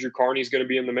 Andrew Carney's going to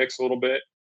be in the mix a little bit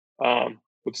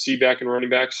with C-back and running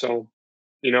back. So,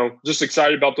 just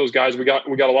excited about those guys. We got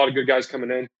a lot of good guys coming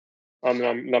in,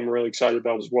 and I'm really excited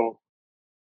about as well.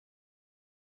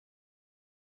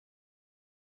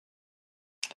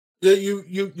 Yeah,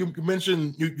 you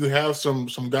mentioned you have some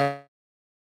guys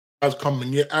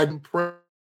coming in. I'm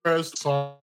impressed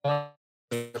on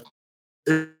it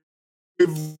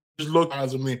look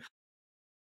guys. I mean,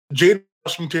 Jaden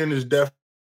Washington is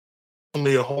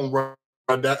definitely a home run.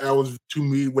 That was to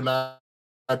me when I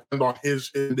turned on his,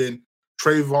 and then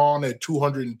Trayvon at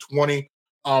 220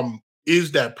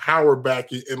 is that power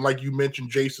back, and like you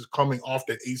mentioned, Jace is coming off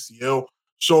that ACL,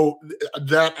 so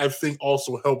that I think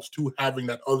also helps too, having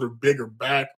that other bigger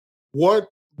back. What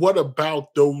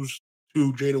about those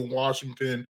two, Jaden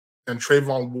Washington and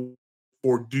Trayvon,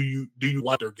 or do you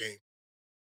like their game?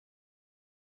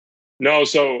 No,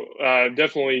 so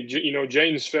definitely,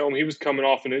 Jaden's film, he was coming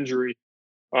off an injury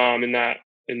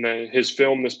his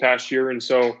film this past year, and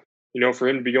so for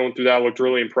him to be going through that looked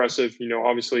really impressive.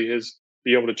 Obviously his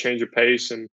be able to change a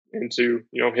pace and to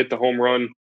hit the home run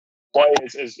play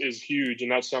is huge,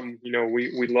 and that's something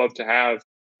we love to have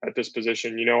at this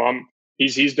position.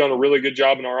 He's done a really good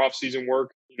job in our offseason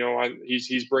work.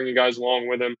 He's bringing guys along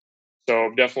with him, so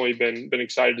I've definitely been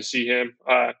excited to see him.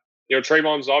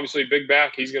 Trayvon's obviously a big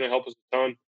back. He's going to help us a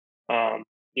ton.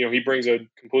 He brings a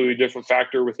completely different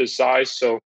factor with his size,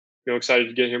 so excited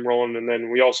to get him rolling. And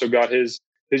then we also got his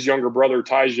younger brother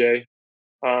Tyjay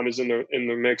is in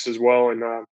the mix as well, and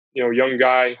young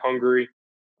guy, hungry,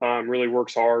 really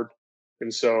works hard,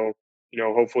 and so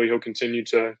hopefully he'll continue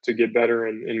to get better,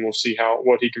 and we'll see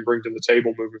what he can bring to the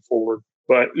table moving forward.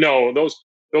 But no,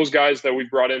 those guys that we've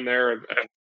brought in there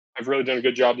have really done a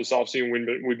good job this offseason.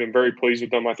 We've been very pleased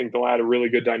with them. I think they'll add a really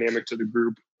good dynamic to the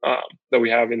group that we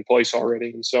have in place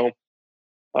already, and so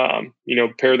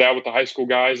pair that with the high school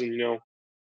guys, and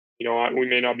we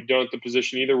may not be done at the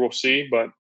position either. We'll see, but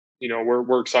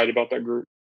we're excited about that group.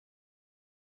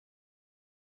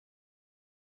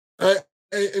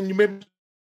 And you mentioned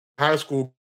high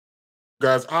school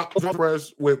guys. I'm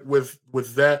impressed with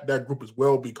that group as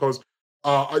well, because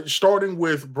starting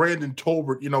with Brandon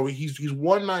Tolbert, he's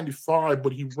 195,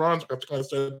 but he runs, like I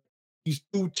said, he's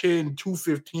 210,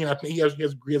 215. I think he has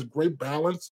great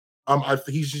balance. I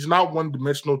think he's not one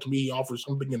dimensional to me. He offers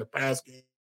something in the pass game.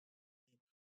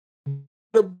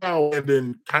 What about, and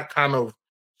then kind of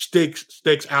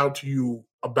sticks out to you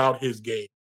about his game?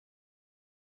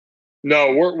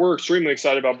 No, we're extremely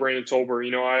excited about Brandon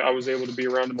Tolbert. I was able to be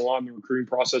around him a lot in the recruiting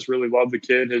process. Really love the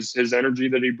kid, his energy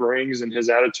that he brings and his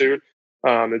attitude.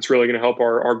 It's really going to help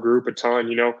our group a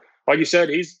ton. Like you said,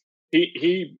 he's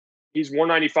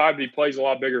 195, but he plays a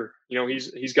lot bigger.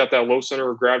 He's got that low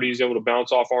center of gravity. He's able to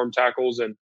bounce off arm tackles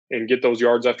and get those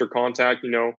yards after contact.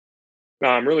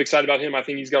 I'm really excited about him. I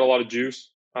think he's got a lot of juice.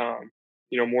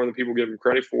 More than people give him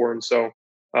credit for, and so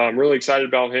I'm really excited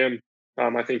about him.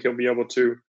 I think he'll be able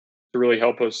to really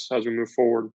help us as we move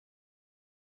forward.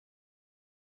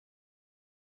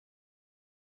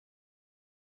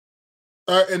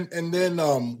 And then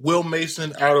Will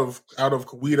Mason out of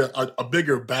Kawita, a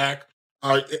bigger back.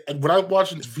 And when I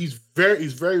watch him, he's very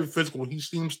physical. He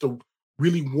seems to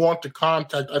really want to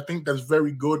contact. I think that's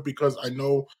very good because I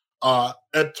know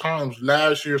at times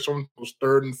last year, some was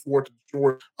third and fourth and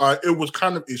short. It was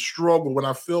kind of a struggle. When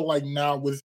I feel like now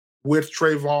with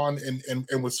Trayvon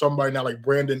and with somebody now like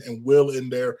Brandon and Will in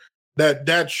there,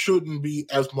 that shouldn't be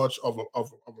as much of a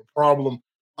problem.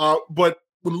 But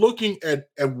when looking at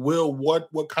Will,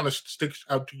 what kind of sticks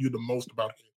out to you the most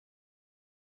about him?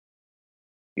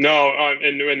 No,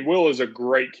 and Will is a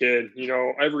great kid.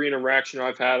 Every interaction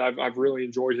I've had, I've really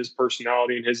enjoyed his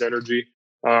personality and his energy.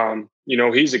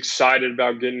 He's excited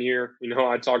about getting here.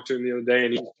 I talked to him the other day,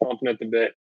 and he's chomping at the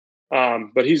bit.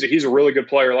 But he's a really good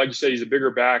player. Like you said, he's a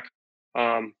bigger back.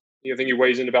 I think he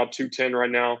weighs in about 210 right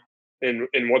now. And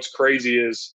what's crazy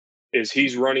is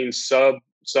he's running sub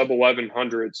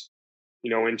 1100s.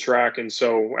 In track. And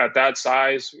so at that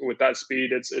size, with that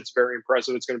speed, it's very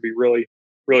impressive. It's going to be really,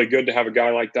 really good to have a guy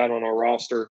like that on our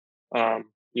roster.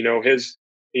 His,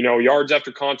 yards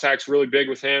after contact's really big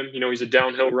with him. He's a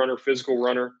downhill runner, physical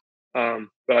runner.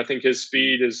 But I think his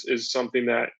speed is something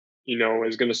that,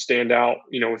 is going to stand out,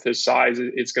 with his size.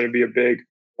 It's going to be a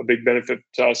big benefit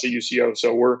to us at UCO.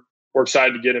 So we're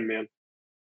excited to get him, man.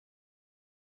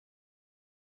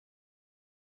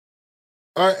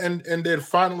 And then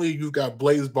finally, you've got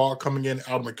Blaze Ball coming in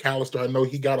out of McAllister. I know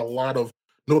he got a lot of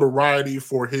notoriety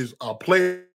for his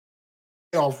playoff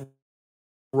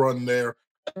run there.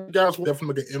 Guys will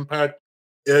definitely make an impact.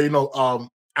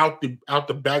 Out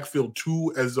the backfield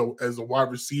too as a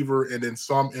wide receiver, and then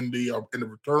some in the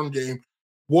return game.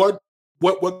 What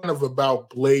kind of about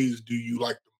Blaze do you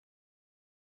like?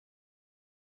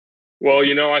 Well,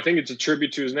 I think it's a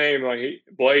tribute to his name. Like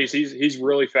Blaze, he's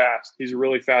really fast. He's a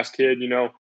really fast kid.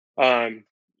 Him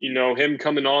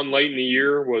coming on late in the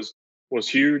year was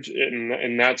huge,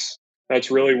 and that's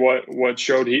really what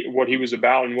showed what he was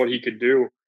about and what he could do.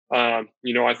 I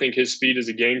think his speed is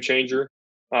a game changer.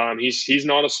 He's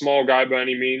not a small guy by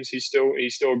any means. He's still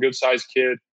a good sized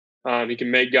kid. He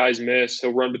can make guys miss.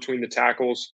 He'll run between the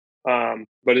tackles.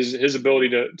 But his ability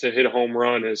to hit a home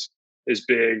run is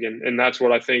big. And that's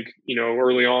what I think,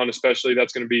 early on, especially,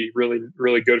 that's going to be really,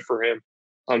 really good for him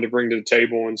to bring to the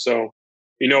table. And so,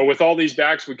 with all these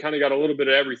backs, we kind of got a little bit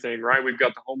of everything, right? We've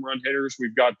got the home run hitters,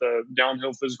 we've got the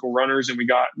downhill physical runners, and we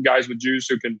got guys with juice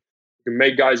who can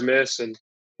make guys miss and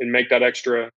make that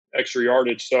extra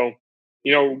yardage. So,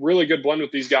 really good blend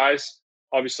with these guys,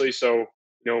 obviously. So,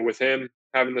 with him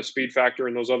having the speed factor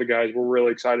and those other guys, we're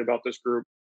really excited about this group.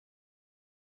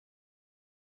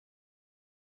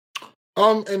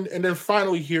 And then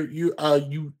finally here, you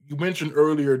mentioned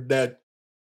earlier that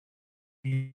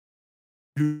you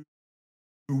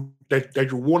that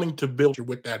you're wanting to build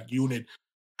with that unit.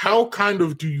 How kind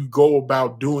of do you go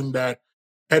about doing that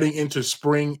heading into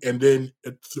spring and then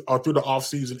through the off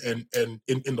season and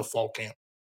in the fall camp?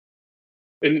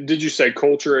 And did you say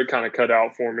culture? It kind of cut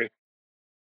out for me.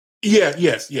 Yeah.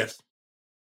 Yes.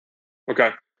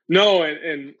 Okay. No,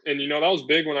 and that was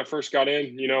big when I first got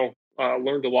in.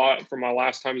 Learned a lot from my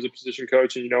last time as a position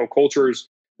coach, and culture is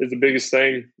the biggest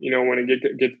thing. When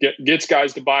it gets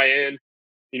guys to buy in,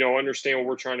 understand what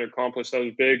we're trying to accomplish. That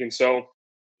was big, and so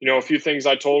a few things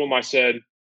I told them. I said,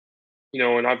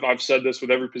 and I've said this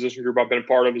with every position group I've been a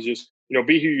part of, is just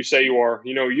be who you say you are.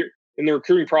 You're in the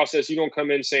recruiting process. You don't come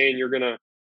in saying you're gonna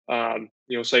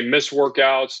say miss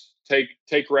workouts,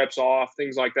 take reps off,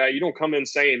 things like that. You don't come in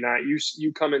saying that.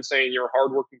 You come in saying you're a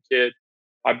hardworking kid.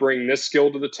 I bring this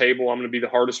skill to the table. I'm going to be the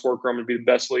hardest worker. I'm going to be the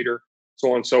best leader,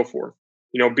 so on and so forth.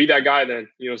 Be that guy then.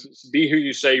 Be who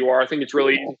you say you are. I think it's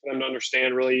really easy for them to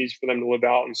understand, really easy for them to live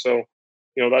out. And so,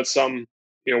 that's something,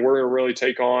 we're going to really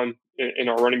take on in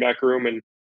our running back room. And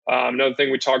another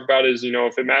thing we talk about is,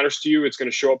 if it matters to you, it's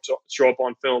going to show up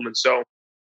on film. And so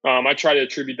I try to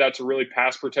attribute that to really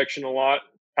pass protection a lot,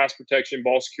 pass protection,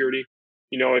 ball security.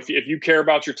 If you care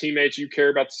about your teammates, you care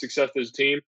about the success of the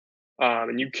team,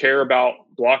 and you care about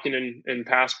blocking and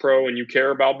pass pro, and you care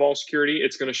about ball security,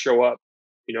 it's going to show up.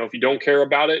 If you don't care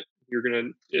about it,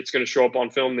 it's gonna show up on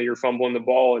film that you're fumbling the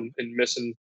ball and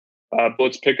missing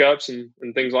blitz pickups and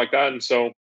things like that. And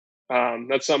so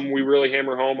that's something we really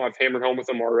hammer home. I've hammered home with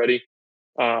them already,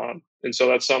 and so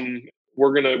that's something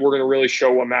we're gonna really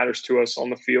show what matters to us on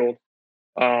the field.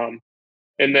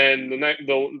 And then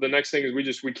the next thing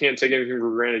is we can't take anything for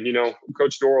granted. You know,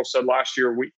 Coach Dorrell said last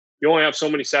year you only have so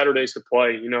many Saturdays to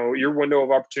play. You know, your window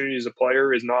of opportunity as a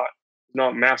player is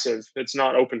not massive. It's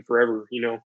not open forever. You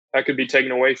know, that could be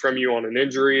taken away from you on an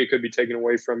injury. It could be taken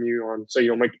away from you on, say, you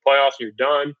don't make the playoffs and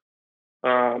you're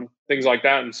done. Things like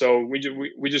that. And so we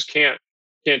just can't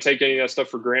take any of that stuff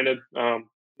for granted.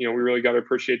 You know, we really got to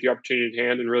appreciate the opportunity at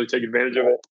hand and really take advantage of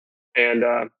it. And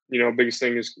you know, biggest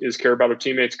thing is care about our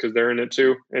teammates because they're in it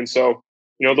too. And so,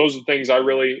 you know, those are the things I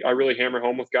really hammer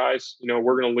home with guys. You know,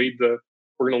 we're going to lead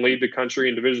the country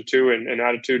in Division II and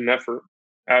attitude and effort.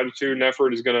 Attitude and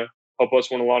effort is going to help us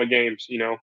win a lot of games. You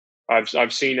know,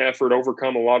 I've seen effort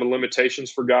overcome a lot of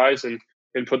limitations for guys and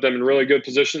put them in really good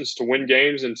positions to win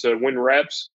games and to win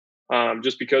reps,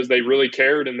 just because they really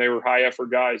cared and they were high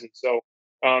effort guys. And so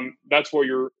that's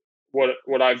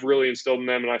what I've really instilled in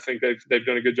them, and I think they've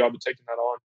done a good job of taking that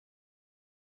on.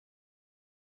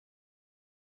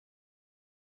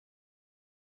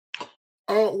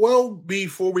 Well,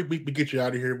 before we get you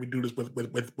out of here, we do this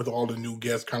with all the new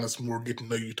guests, kind of some more get to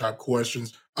know you type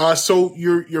questions. So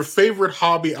your favorite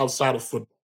hobby outside of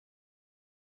football?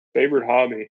 Favorite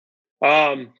hobby?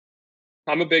 I'm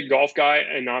a big golf guy,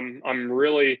 and I'm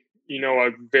really, you know,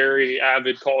 a very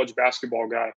avid college basketball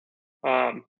guy.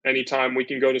 Anytime we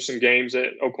can go to some games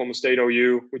at Oklahoma State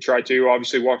OU, we try to.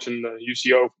 Obviously, watching the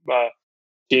UCO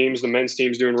teams, the men's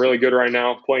team's doing really good right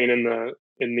now, playing in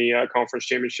the conference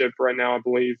championship right now. I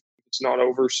believe it's not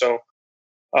over. So,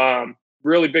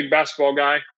 really big basketball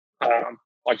guy.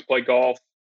 Like to play golf.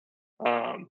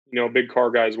 You know, big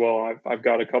car guy as well. I've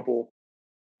got a couple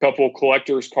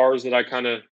collectors cars that I kind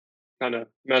of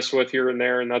mess with here and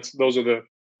there, and those are the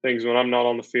things when I'm not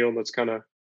on the field. That's kind of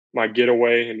my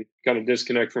getaway and kind of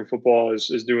disconnect from football is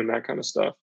doing that kind of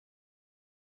stuff.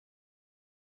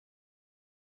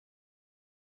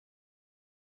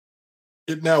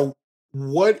 Now,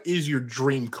 what is your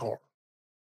dream car?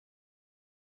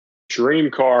 Dream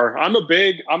car. I'm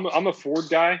a Ford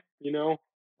guy, you know.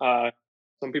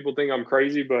 Some people think I'm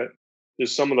crazy, but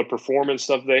just some of the performance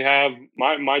stuff they have.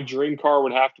 My dream car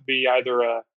would have to be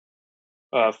either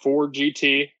a Ford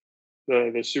GT,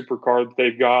 the supercar that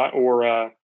they've got,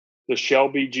 or the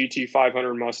Shelby GT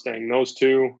 500 Mustang. Those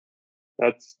two,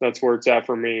 that's where it's at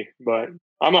for me. But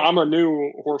I'm a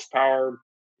new horsepower,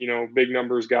 you know, big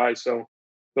numbers guy. So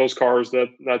those cars,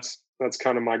 that's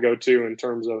kind of my go-to in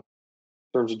terms of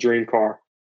dream car.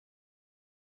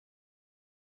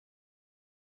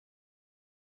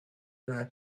 Okay.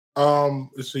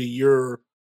 Let's see.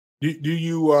 Do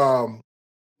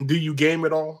you game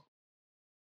at all?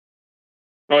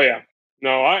 Oh yeah.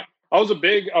 No, I was a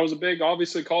big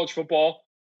obviously college football.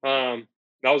 That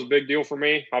was a big deal for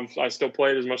me. I still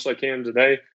play it as much as I can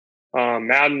today.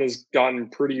 Madden has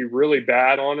gotten really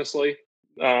bad, honestly.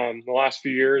 The last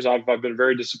few years, I've been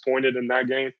very disappointed in that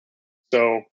game.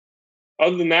 So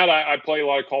other than that, I play a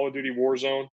lot of Call of Duty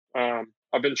Warzone.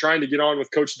 I've been trying to get on with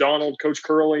Coach Donald, Coach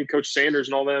Curley, Coach Sanders,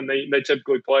 and all them. They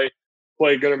typically play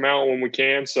a good amount when we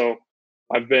can. So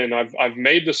I've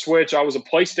made the switch. I was a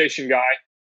PlayStation guy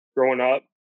growing up.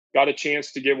 Got a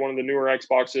chance to get one of the newer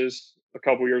Xboxes a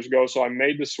couple years ago, so I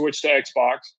made the switch to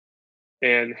Xbox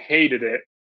and hated it.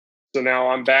 So now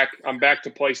I'm back to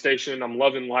PlayStation. I'm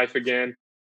loving life again,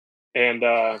 and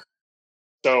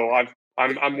so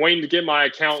I'm waiting to get my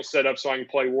account set up so I can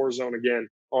play Warzone again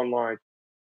online.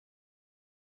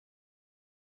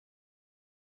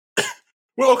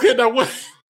 Well, okay, now what?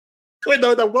 Wait,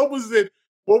 no, what was it?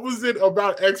 What was it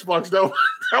about Xbox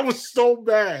that was so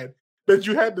bad that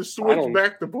you had to switch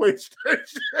back to PlayStation?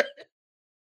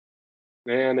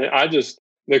 Man,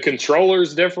 the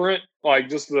controller's different. Like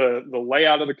just the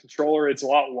layout of the controller, it's a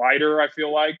lot wider, I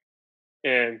feel like.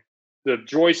 And the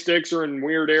joysticks are in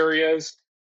weird areas.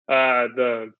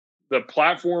 The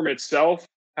platform itself,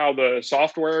 how the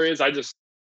software is, I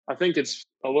think it's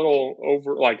a little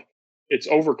it's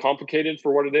overcomplicated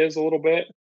for what it is a little bit.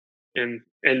 And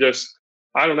just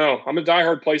I don't know. I'm a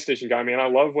diehard PlayStation guy, man. I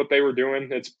love what they were doing.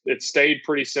 It stayed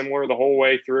pretty similar the whole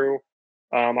way through.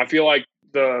 I feel like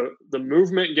the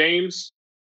movement games,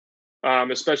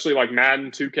 especially like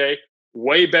Madden 2K,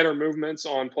 way better movements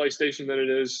on PlayStation than it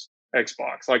is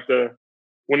Xbox. Like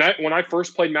when I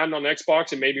first played Madden on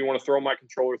Xbox, it made me want to throw my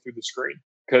controller through the screen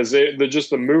because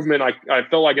the movement. I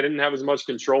felt like I didn't have as much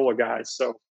control of guys.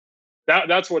 So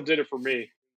that's what did it for me,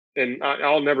 and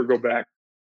I'll never go back.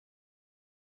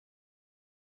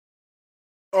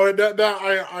 Oh,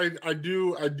 I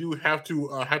do have to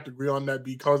agree on that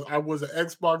because I was an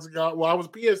Xbox guy. Well, I was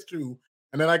PS2,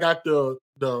 and then I got the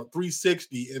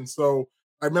 360, and so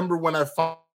I remember when I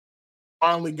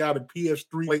finally got a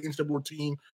PS3 like instant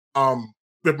routine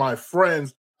with my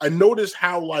friends. I noticed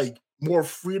how like more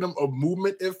freedom of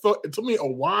movement it felt. It took me a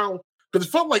while because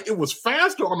it felt like it was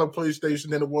faster on the PlayStation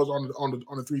than it was on the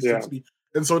Yeah, 360.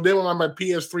 And so then when my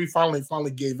PS3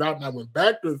 finally gave out and I went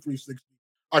back to the 360,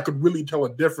 I could really tell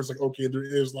a difference. Like, okay, there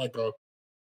is like a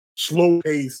slow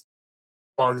pace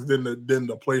than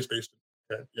the PlayStation.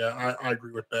 Yeah, I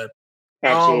agree with that.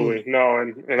 Um absolutely. No,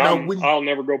 and now when I'll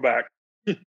never go back.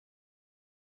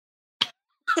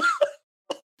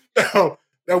 now,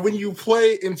 now when you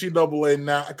play NCAA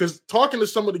now, because talking to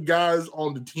some of the guys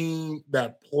on the team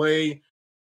that play,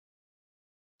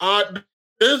 uh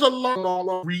there's a lot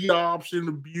of read option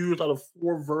abuse, out of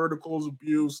four verticals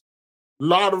abuse. A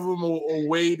lot of them will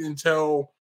wait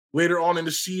until later on in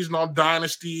the season on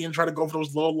Dynasty and try to go for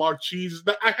those low lock cheeses.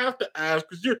 Now, I have to ask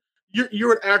because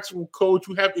you're an actual coach.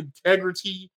 You have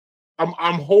integrity.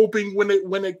 I'm hoping when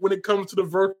it comes to the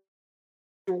virtual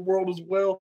world as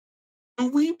well. Do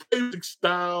we play music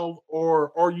style,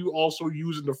 or are you also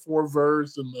using the four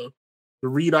verse and the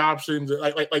read options?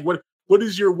 Like what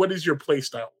is your play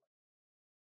style?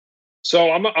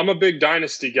 So I'm a big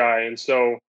dynasty guy, and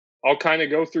so I'll kind of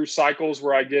go through cycles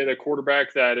where I get a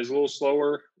quarterback that is a little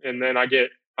slower, and then I get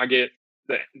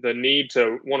the need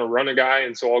to want to run a guy,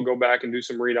 and so I'll go back and do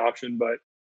some read option. But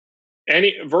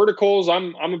any verticals,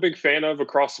 I'm a big fan of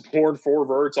across the board. Four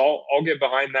verts, I'll get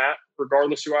behind that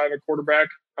regardless who I have a quarterback.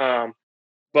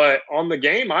 But on the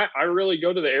game, I really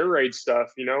go to the air raid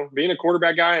stuff. You know, being a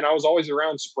quarterback guy, and I was always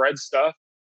around spread stuff.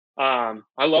 I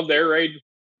love the air raid,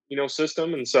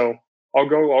 system, and so I'll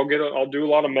do a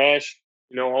lot of mesh,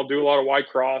 I'll do a lot of white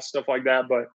cross stuff like that.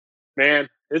 But man,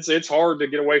 it's hard to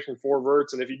get away from four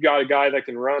verts, and if you've got a guy that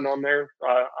can run on there,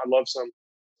 I love some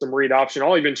read option.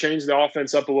 I'll even change the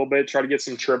offense up a little bit, try to get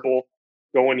some triple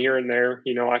going here and there.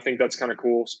 I think that's kind of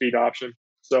cool, speed option.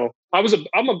 So I was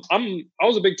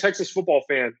a big Texas football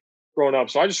fan growing up,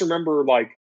 so I just remember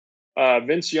like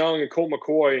Vince Young and Colt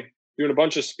McCoy doing a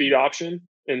bunch of speed option.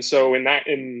 And so in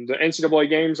the NCAA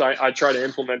games, I try to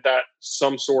implement that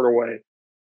some sort of way.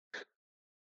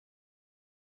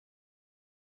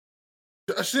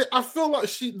 I feel like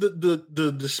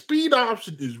the speed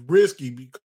option is risky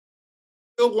because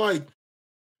I feel like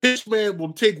pitchman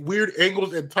will take weird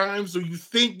angles at times, so you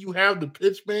think you have the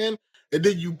pitchman, and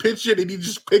then you pitch it, and he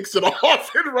just picks it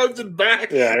off and runs it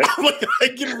back. Yeah, I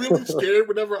get really scared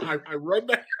whenever I run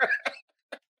that.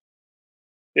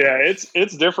 yeah,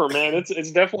 it's different, man.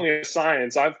 It's definitely a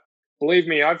science. Believe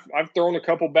me, I've thrown a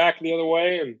couple back the other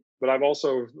way, but I've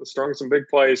also strung some big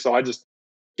plays. So it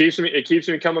keeps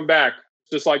me coming back.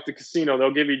 Just like the casino,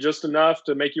 they'll give you just enough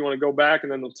to make you want to go back,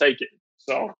 and then they'll take it.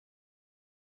 So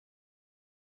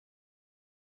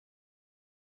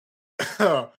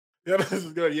Yeah, this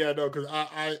is good. Yeah, no, because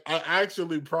I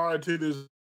actually prior to this,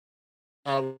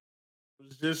 I was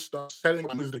just setting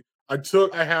my music.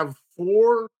 I have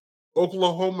four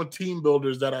Oklahoma team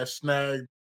builders that I snagged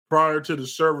prior to the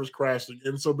servers crashing,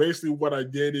 and so basically what I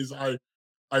did is I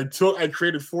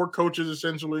created four coaches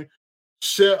essentially.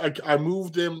 I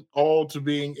moved them all to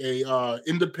being a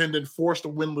independent, forced to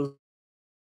winless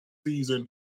season.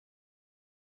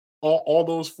 All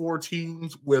those four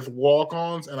teams with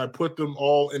walk-ons, and I put them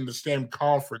all in the same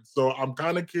conference. So I'm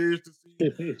kind of curious to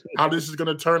see how this is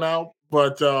going to turn out.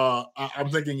 But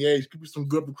I'm thinking, yeah, it could be some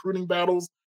good recruiting battles.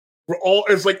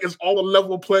 It's all a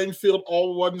level playing field,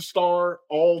 all one star,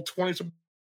 all 20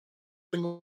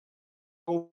 something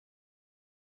overall.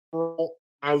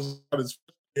 I was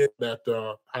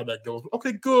that how that goes.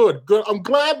 Okay, good. I'm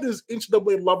glad there's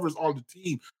NCAA lovers on the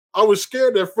team. I was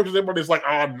scared at first because everybody's like,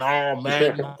 "Oh no,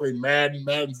 Madden, I play Madden.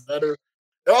 Madden's better."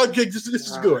 Okay, this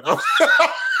is good.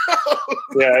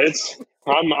 yeah,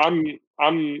 I'm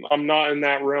not in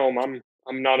that realm.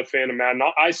 I'm not a fan of Madden.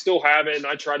 I still have it and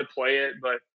I try to play it,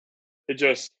 but it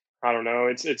just I don't know.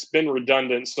 It's been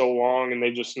redundant so long, and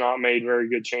they've just not made very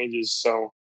good changes.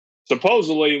 So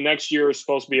supposedly next year is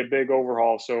supposed to be a big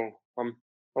overhaul. So I'm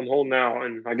holding out,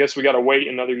 and I guess we got to wait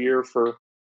another year for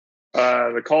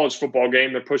the college football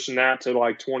game. They're pushing that to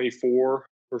like 24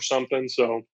 or something.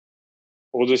 So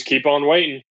we'll just keep on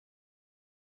waiting.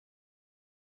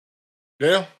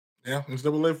 Yeah, yeah.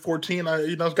 NCAA 14,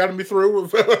 it's gotten me through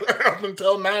up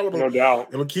until now. No doubt.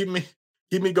 It'll keep me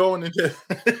going until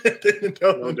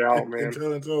No doubt, man.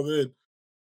 until then.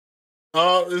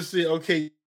 Let's see.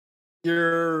 Okay,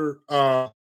 your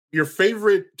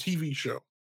favorite TV show.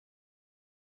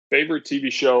 Favorite TV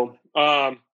show.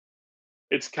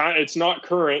 it's not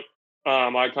current.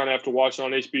 I kind of have to watch it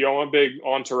on HBO. I'm a big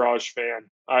Entourage fan.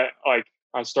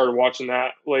 I started watching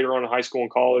that later on in high school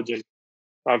and college, and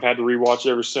I've had to rewatch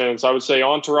it ever since. I would say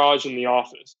Entourage and The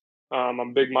Office. I'm a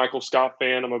big Michael Scott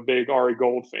fan. I'm a big Ari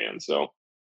Gold fan. So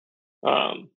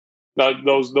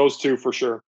those two for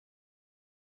sure.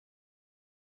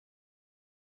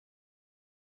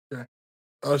 Okay.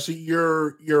 See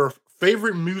your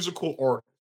favorite musical artist.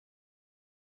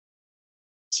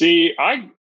 See,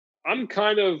 I'm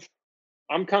kind of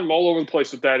all over the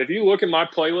place with that. If you look at my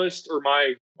playlist or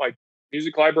my like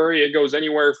music library, it goes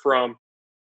anywhere from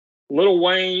Lil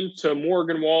Wayne to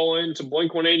Morgan Wallen to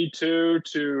Blink 182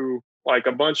 to like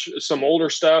some older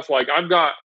stuff. Like I've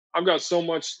got so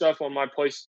much stuff on my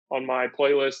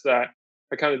playlist that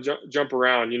I kind of jump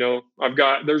around. You know,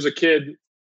 there's a kid.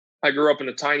 I grew up in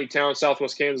a tiny town,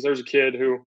 Southwest Kansas. There's a kid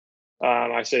who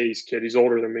I say he's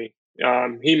older than me.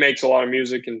 He makes a lot of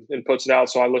music and puts it out,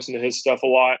 so I listen to his stuff a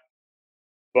lot.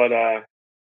 But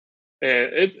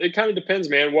it kind of depends,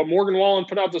 man. What Morgan Wallen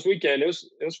put out this weekend, it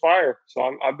was fire.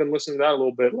 So I've been listening to that a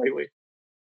little bit lately.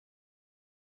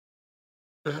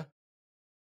 Okay.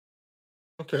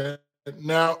 Okay.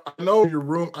 Now I know your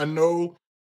room. I know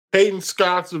Peyton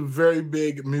Scott's a very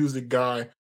big music guy.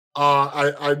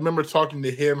 I remember talking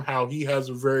to him how he has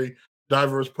a very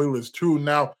diverse playlist too.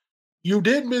 Now, you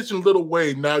did mention Little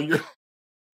Wayne. Now your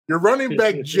running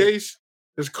back Jace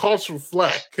is caught some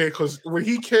flack, okay? Because when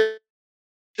he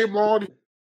came on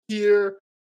here,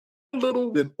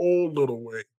 old Little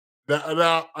Wayne.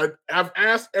 Now I've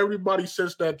asked everybody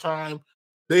since that time.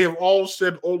 They have all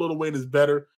said old Little Wayne is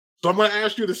better. So I'm going to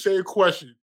ask you the same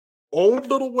question: old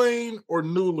Little Wayne or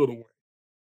new Little Wayne?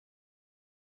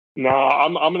 No,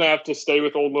 I'm gonna have to stay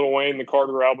with old Lil Wayne. The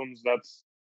Carter albums. That's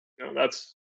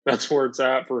where it's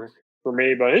at for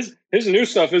me. But his new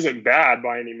stuff isn't bad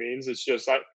by any means. It's just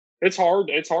it's hard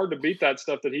to beat that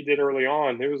stuff that he did early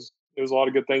on. It was a lot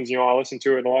of good things. You know, I listened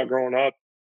to it a lot growing up.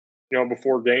 You know,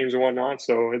 before games and whatnot.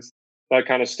 So that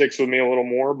kind of sticks with me a little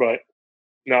more. But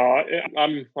no,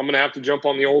 I'm gonna have to jump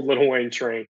on the old Lil Wayne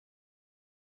train.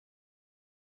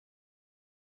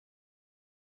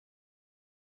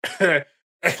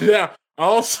 And now I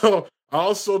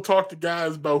also talked to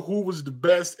guys about who was the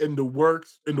best and the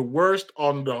worst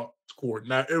on the court.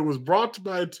 Now it was brought to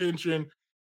my attention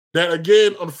that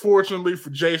again, unfortunately for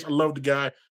Jace, I love the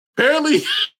guy. Apparently,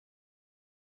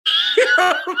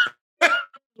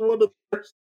 one of the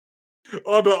worst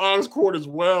on the Ox court as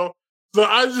well. So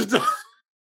I just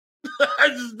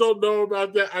don't know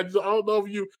about that. I don't know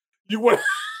if you want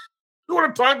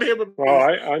to talk to him about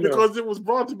I know. because it was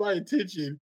brought to my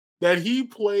attention that he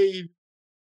played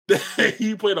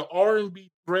an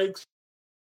R&B Drake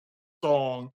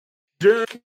song during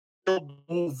the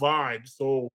whole vibe.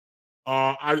 So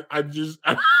I just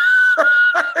I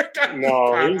don't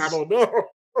know.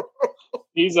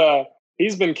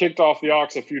 He's been kicked off the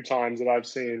Ox a few times that I've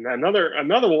seen. Another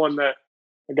one that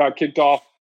got kicked off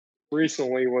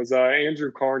recently was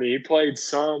Andrew Carney. He played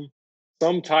some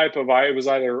type of it was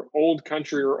either old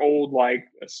country or old like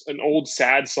an old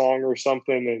sad song or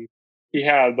something, and he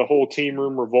had the whole team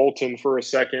room revolting for a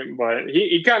second, but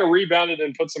he kind of rebounded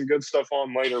and put some good stuff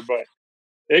on later. But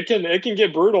it can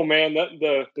get brutal, man.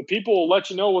 That the people will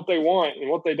let you know what they want and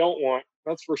what they don't want.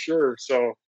 That's for sure.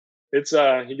 So it's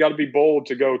you got to be bold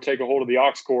to go take a hold of the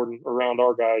Ox cord around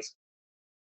our guys.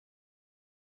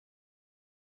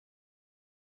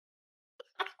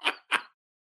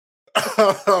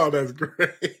 Oh, that's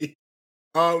great.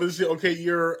 Let's see. Okay,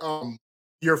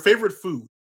 your favorite food.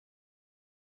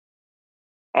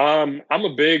 I'm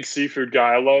a big seafood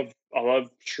guy. I love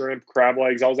shrimp, crab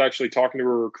legs. I was actually talking to a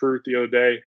recruit the other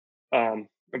day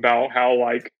about how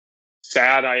like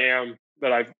sad I am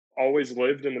that I've always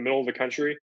lived in the middle of the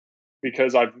country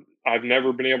because I've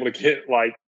never been able to get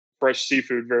like fresh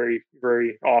seafood very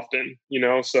very often. You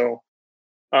know, so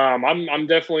I'm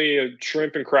definitely a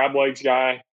shrimp and crab legs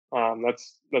guy.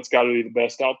 That's got to be the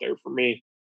best out there for me.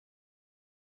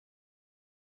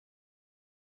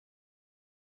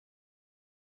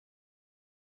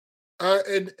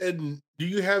 And do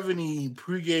you have any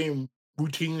pregame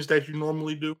routines that you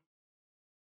normally do?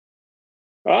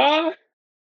 Uh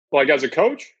like as a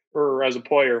coach or as a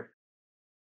player?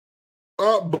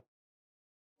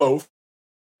 Both.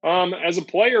 As a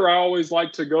player, I always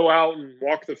like to go out and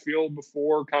walk the field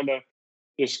before, kind of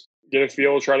just get a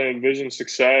feel, try to envision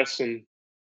success, and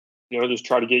just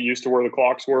try to get used to where the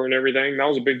clocks were and everything. That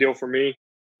was a big deal for me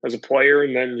as a player,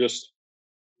 and then just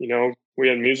we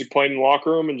had music playing in the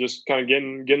locker room and just kind of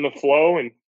getting the flow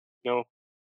and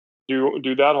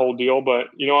do that whole deal. But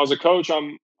as a coach,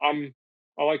 I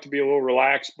like to be a little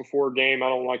relaxed before a game. I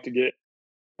don't like to get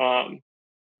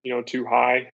too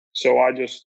high. So I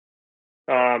just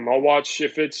I'll watch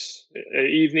if it's an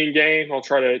evening game. I'll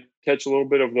try to catch a little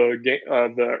bit of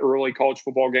the early college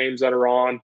football games that are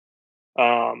on.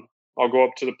 I'll go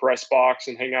up to the press box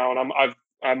and hang out.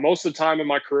 Most of the time in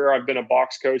my career, I've been a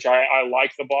box coach. I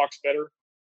like the box better.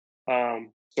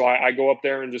 So I go up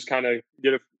there and just kind of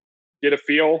get a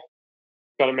feel.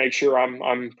 Got to make sure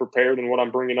I'm prepared in what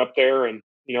I'm bringing up there. And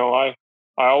I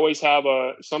always have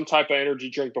some type of energy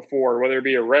drink before, whether it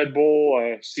be a Red Bull,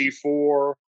 a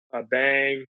C4, a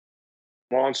Bang,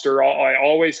 Monster. I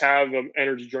always have an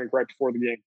energy drink right before the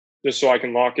game, just so I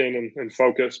can lock in and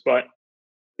focus. But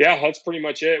yeah, that's pretty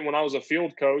much it. When I was a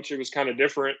field coach, it was kind of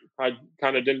different. I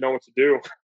kind of didn't know what to do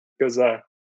because I'm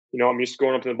used to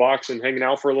going up to the box and hanging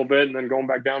out for a little bit and then going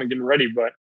back down and getting ready.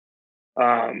 But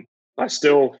I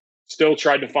still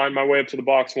tried to find my way up to the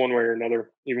box one way or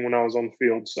another, even when I was on the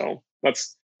field. So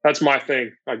that's my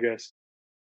thing, I guess.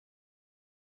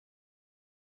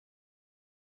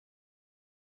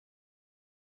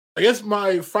 I guess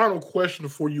my final question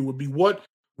for you would be what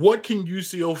can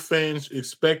UCO fans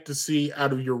expect to see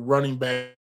out of your running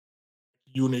back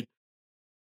unit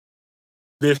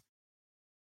this?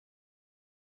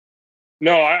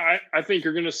 No, I think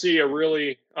you're going to see a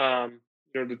really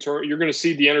you're going to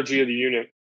see the energy of the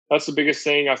unit. That's the biggest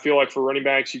thing. I feel like for running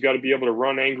backs, you got to be able to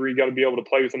run angry, you got to be able to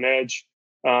play with an edge,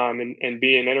 and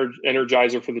be an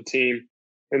energizer for the team.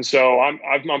 And so I'm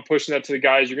pushing that to the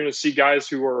guys. You're going to see guys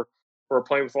who are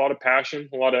playing with a lot of passion,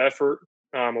 a lot of effort,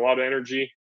 a lot of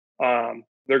energy.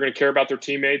 They're going to care about their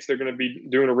teammates. They're going to be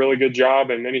doing a really good job,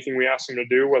 and anything we ask them to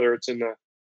do, whether it's in the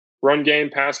run game,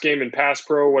 and pass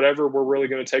pro, whatever, we're really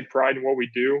going to take pride in what we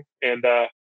do and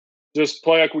just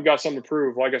play like we got something to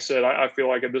prove. Like I said, I feel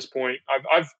like at this point,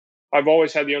 I've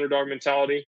always had the underdog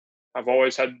mentality. I've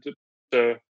always had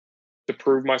to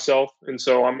prove myself, and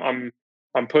so I'm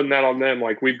putting that on them.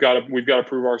 Like we've got to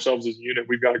prove ourselves as a unit.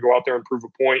 We've got to go out there and prove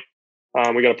a point.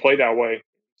 We got to play that way.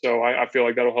 So I feel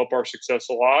like that'll help our success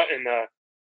a lot. And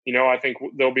I think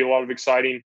there'll be a lot of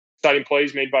exciting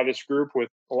plays made by this group with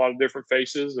a lot of different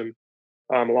faces and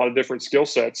a lot of different skill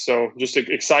sets. So just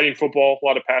exciting football, a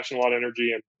lot of passion, a lot of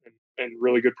energy, and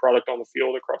really good product on the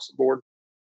field across the board.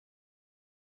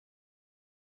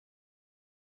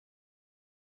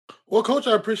 Well, Coach,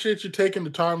 I appreciate you taking the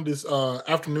time this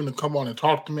afternoon to come on and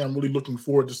talk to me. I'm really looking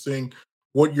forward to seeing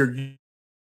what your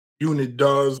unit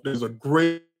does. There's a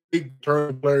great turn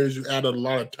of players. You added a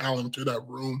lot of talent to that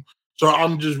room. So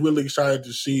I'm just really excited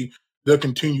to see the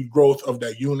continued growth of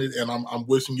that unit, and I'm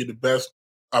wishing you the best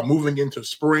moving into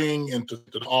spring, into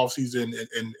the off season,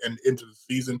 and into the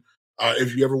season.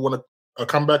 If you ever want to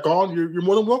come back on, you're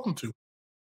more than welcome to.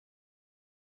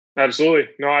 Absolutely.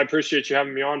 No, I appreciate you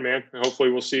having me on, man. Hopefully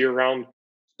we'll see you around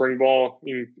spring ball.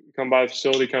 You can come by the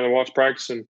facility, kind of watch practice,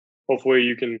 and hopefully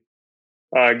you can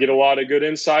get a lot of good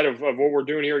insight of what we're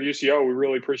doing here at UCO. We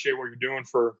really appreciate what you're doing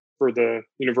for the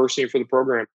university and for the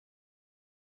program.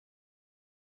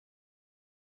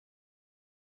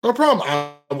 No problem.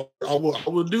 I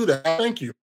will do that. Thank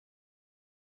you.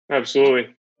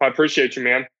 Absolutely. I appreciate you,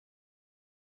 man.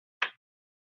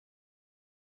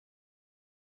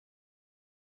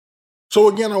 So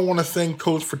again, I want to thank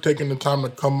Coach for taking the time to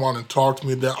come on and talk to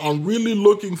me. That I'm really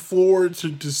looking forward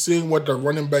to seeing what the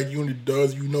running back unit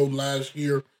does. Last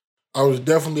year, I was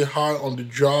definitely high on the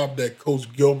job that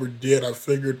Coach Gilbert did. I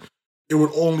figured it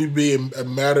would only be a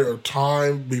matter of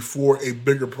time before a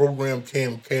bigger program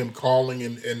came calling,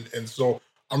 and so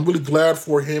I'm really glad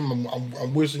for him.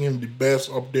 I'm wishing him the best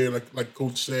up there. Like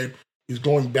Coach said, he's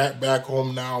going back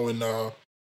home now and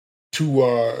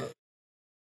to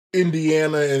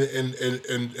Indiana,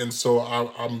 and so I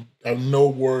have no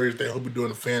worries that he'll be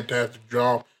doing a fantastic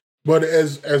job. But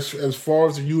as far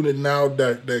as the unit now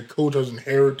that Coach has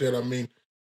inherited, I mean,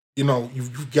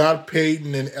 you've got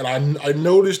Peyton, and I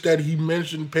noticed that he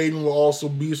mentioned Peyton will also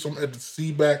be some at the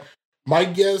C-back. My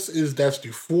guess is that's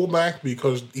the fullback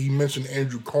because he mentioned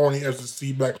Andrew Carney as the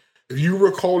C-back. If you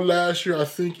recall last year, I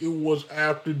think it was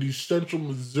after the Central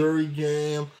Missouri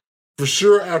game. For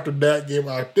sure, after that game,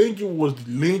 I think it was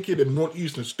the Lincoln and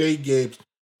Northeastern State games.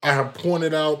 I have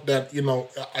pointed out that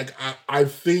I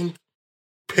think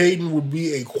Peyton would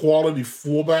be a quality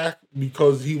fullback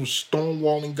because he was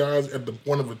stonewalling guys at the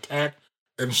point of attack,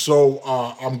 and so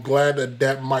I'm glad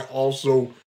that might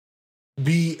also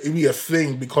be a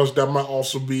thing because that might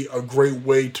also be a great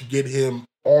way to get him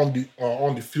on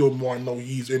the field more. I know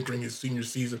he's entering his senior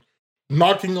season.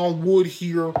 Knocking on wood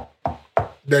here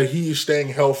that he is staying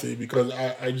healthy because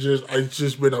it's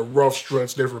just been a rough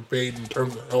stretch there for Peyton in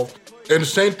terms of health. And the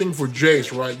same thing for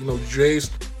Jace, right?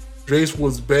 Jace Jace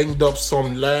was banged up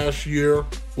some last year.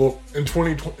 Well, in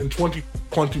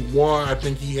 2021, I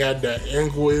think he had that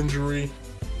ankle injury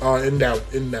in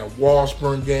that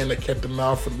Washburn game that kept him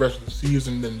out for the rest of the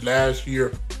season. Then last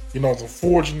year, it's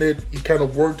unfortunate. He kind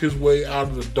of worked his way out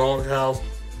of the doghouse,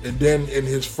 and then in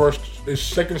his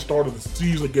second start of the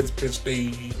season against Penn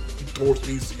State, he tore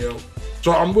his ACL.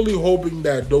 So I'm really hoping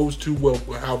that those two will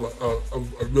have a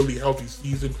really healthy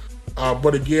season.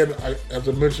 But again, as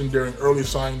I mentioned during early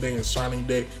signing day and signing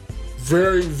day,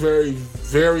 very, very,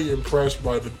 very impressed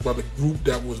by the group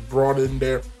that was brought in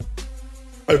there.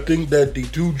 I think that the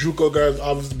two JUCO guys,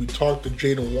 obviously we talked to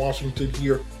Jaden Washington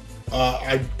here.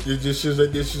 This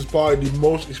is probably the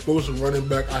most explosive running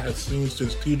back I have seen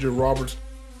since TJ Roberts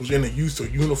was in a USO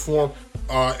uniform.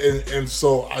 And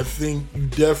so I think you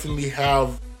definitely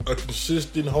have a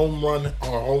consistent home run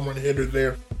hitter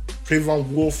there. Trayvon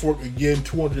Woolfolk, again,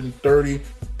 230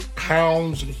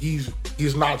 pounds. He's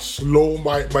not slow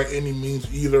by any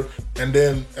means either. And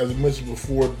then, as I mentioned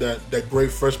before, that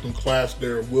great freshman class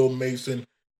there, Will Mason,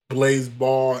 Blaze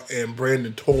Ball, and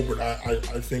Brandon Tolbert,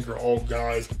 I think are all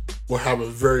guys will have a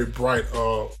very bright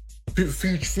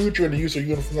future in the use of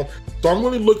uniform. So I'm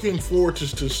really looking forward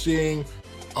to seeing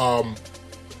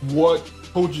what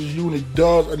Coach's unit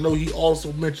does. I know he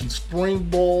also mentioned spring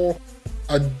ball.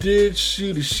 I did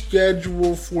see the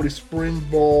schedule for the spring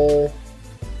ball.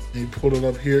 Let me pull it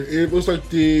up here. It looks like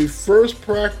the first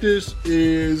practice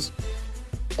is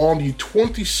on the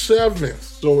 27th,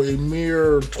 so a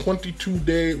mere 21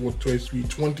 days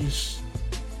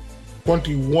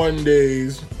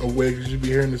away, because you'll be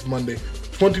hearing this Monday.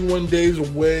 21 days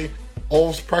away.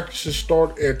 All practices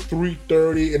start at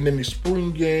 3:30, and then the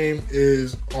spring game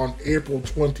is on April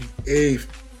 28th.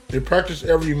 They practice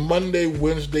every Monday,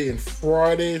 Wednesday, and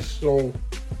Friday, so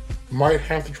might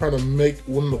have to try to make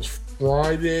one of those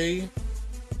Friday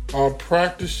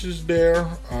practices there.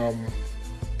 I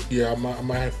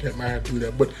might have to do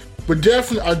that, but I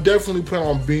definitely plan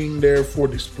on being there for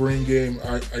the spring game.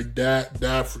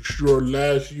 That for sure.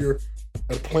 Last year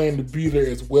I planned to be there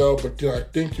as well, but then I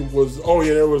think it was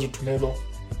there was a tornado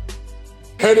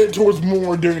headed towards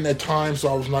Moore during that time, so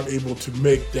I was not able to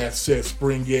make that said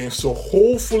spring game. So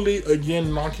hopefully,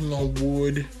 again, knocking on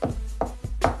wood,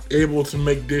 able to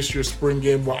make this year's spring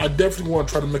game. But I definitely want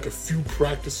to try to make a few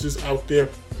practices out there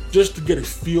just to get a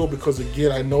feel, because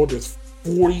again, I know there's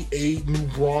 48 new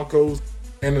Broncos,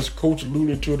 and as Coach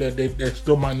alluded to, that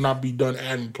still might not be done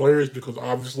adding players, because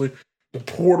obviously the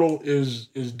portal is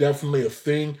definitely a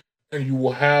thing, and you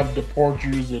will have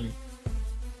departures and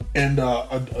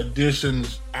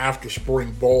additions after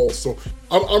spring ball. So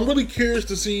I'm really curious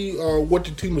to see what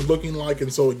the team is looking like.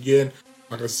 And so again,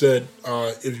 like I said,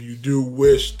 if you do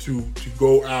wish to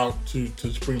go out to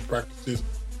spring practices,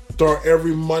 start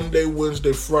every Monday,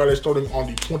 Wednesday, Friday, starting on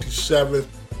the 27th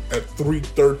at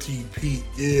 3:30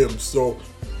 p.m. So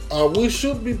we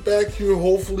should be back here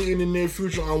hopefully in the near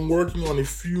future. I'm working on a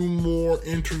few more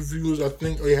interviews. I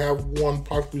think I have one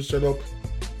possibly set up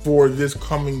for this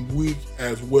coming week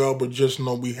as well, but just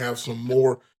know we have some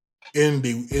more in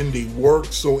the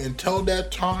works. So until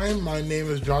that time, my name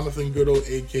is Jonathan Goodall,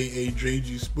 aka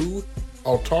JG Smooth.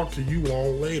 I'll talk to you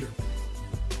all later.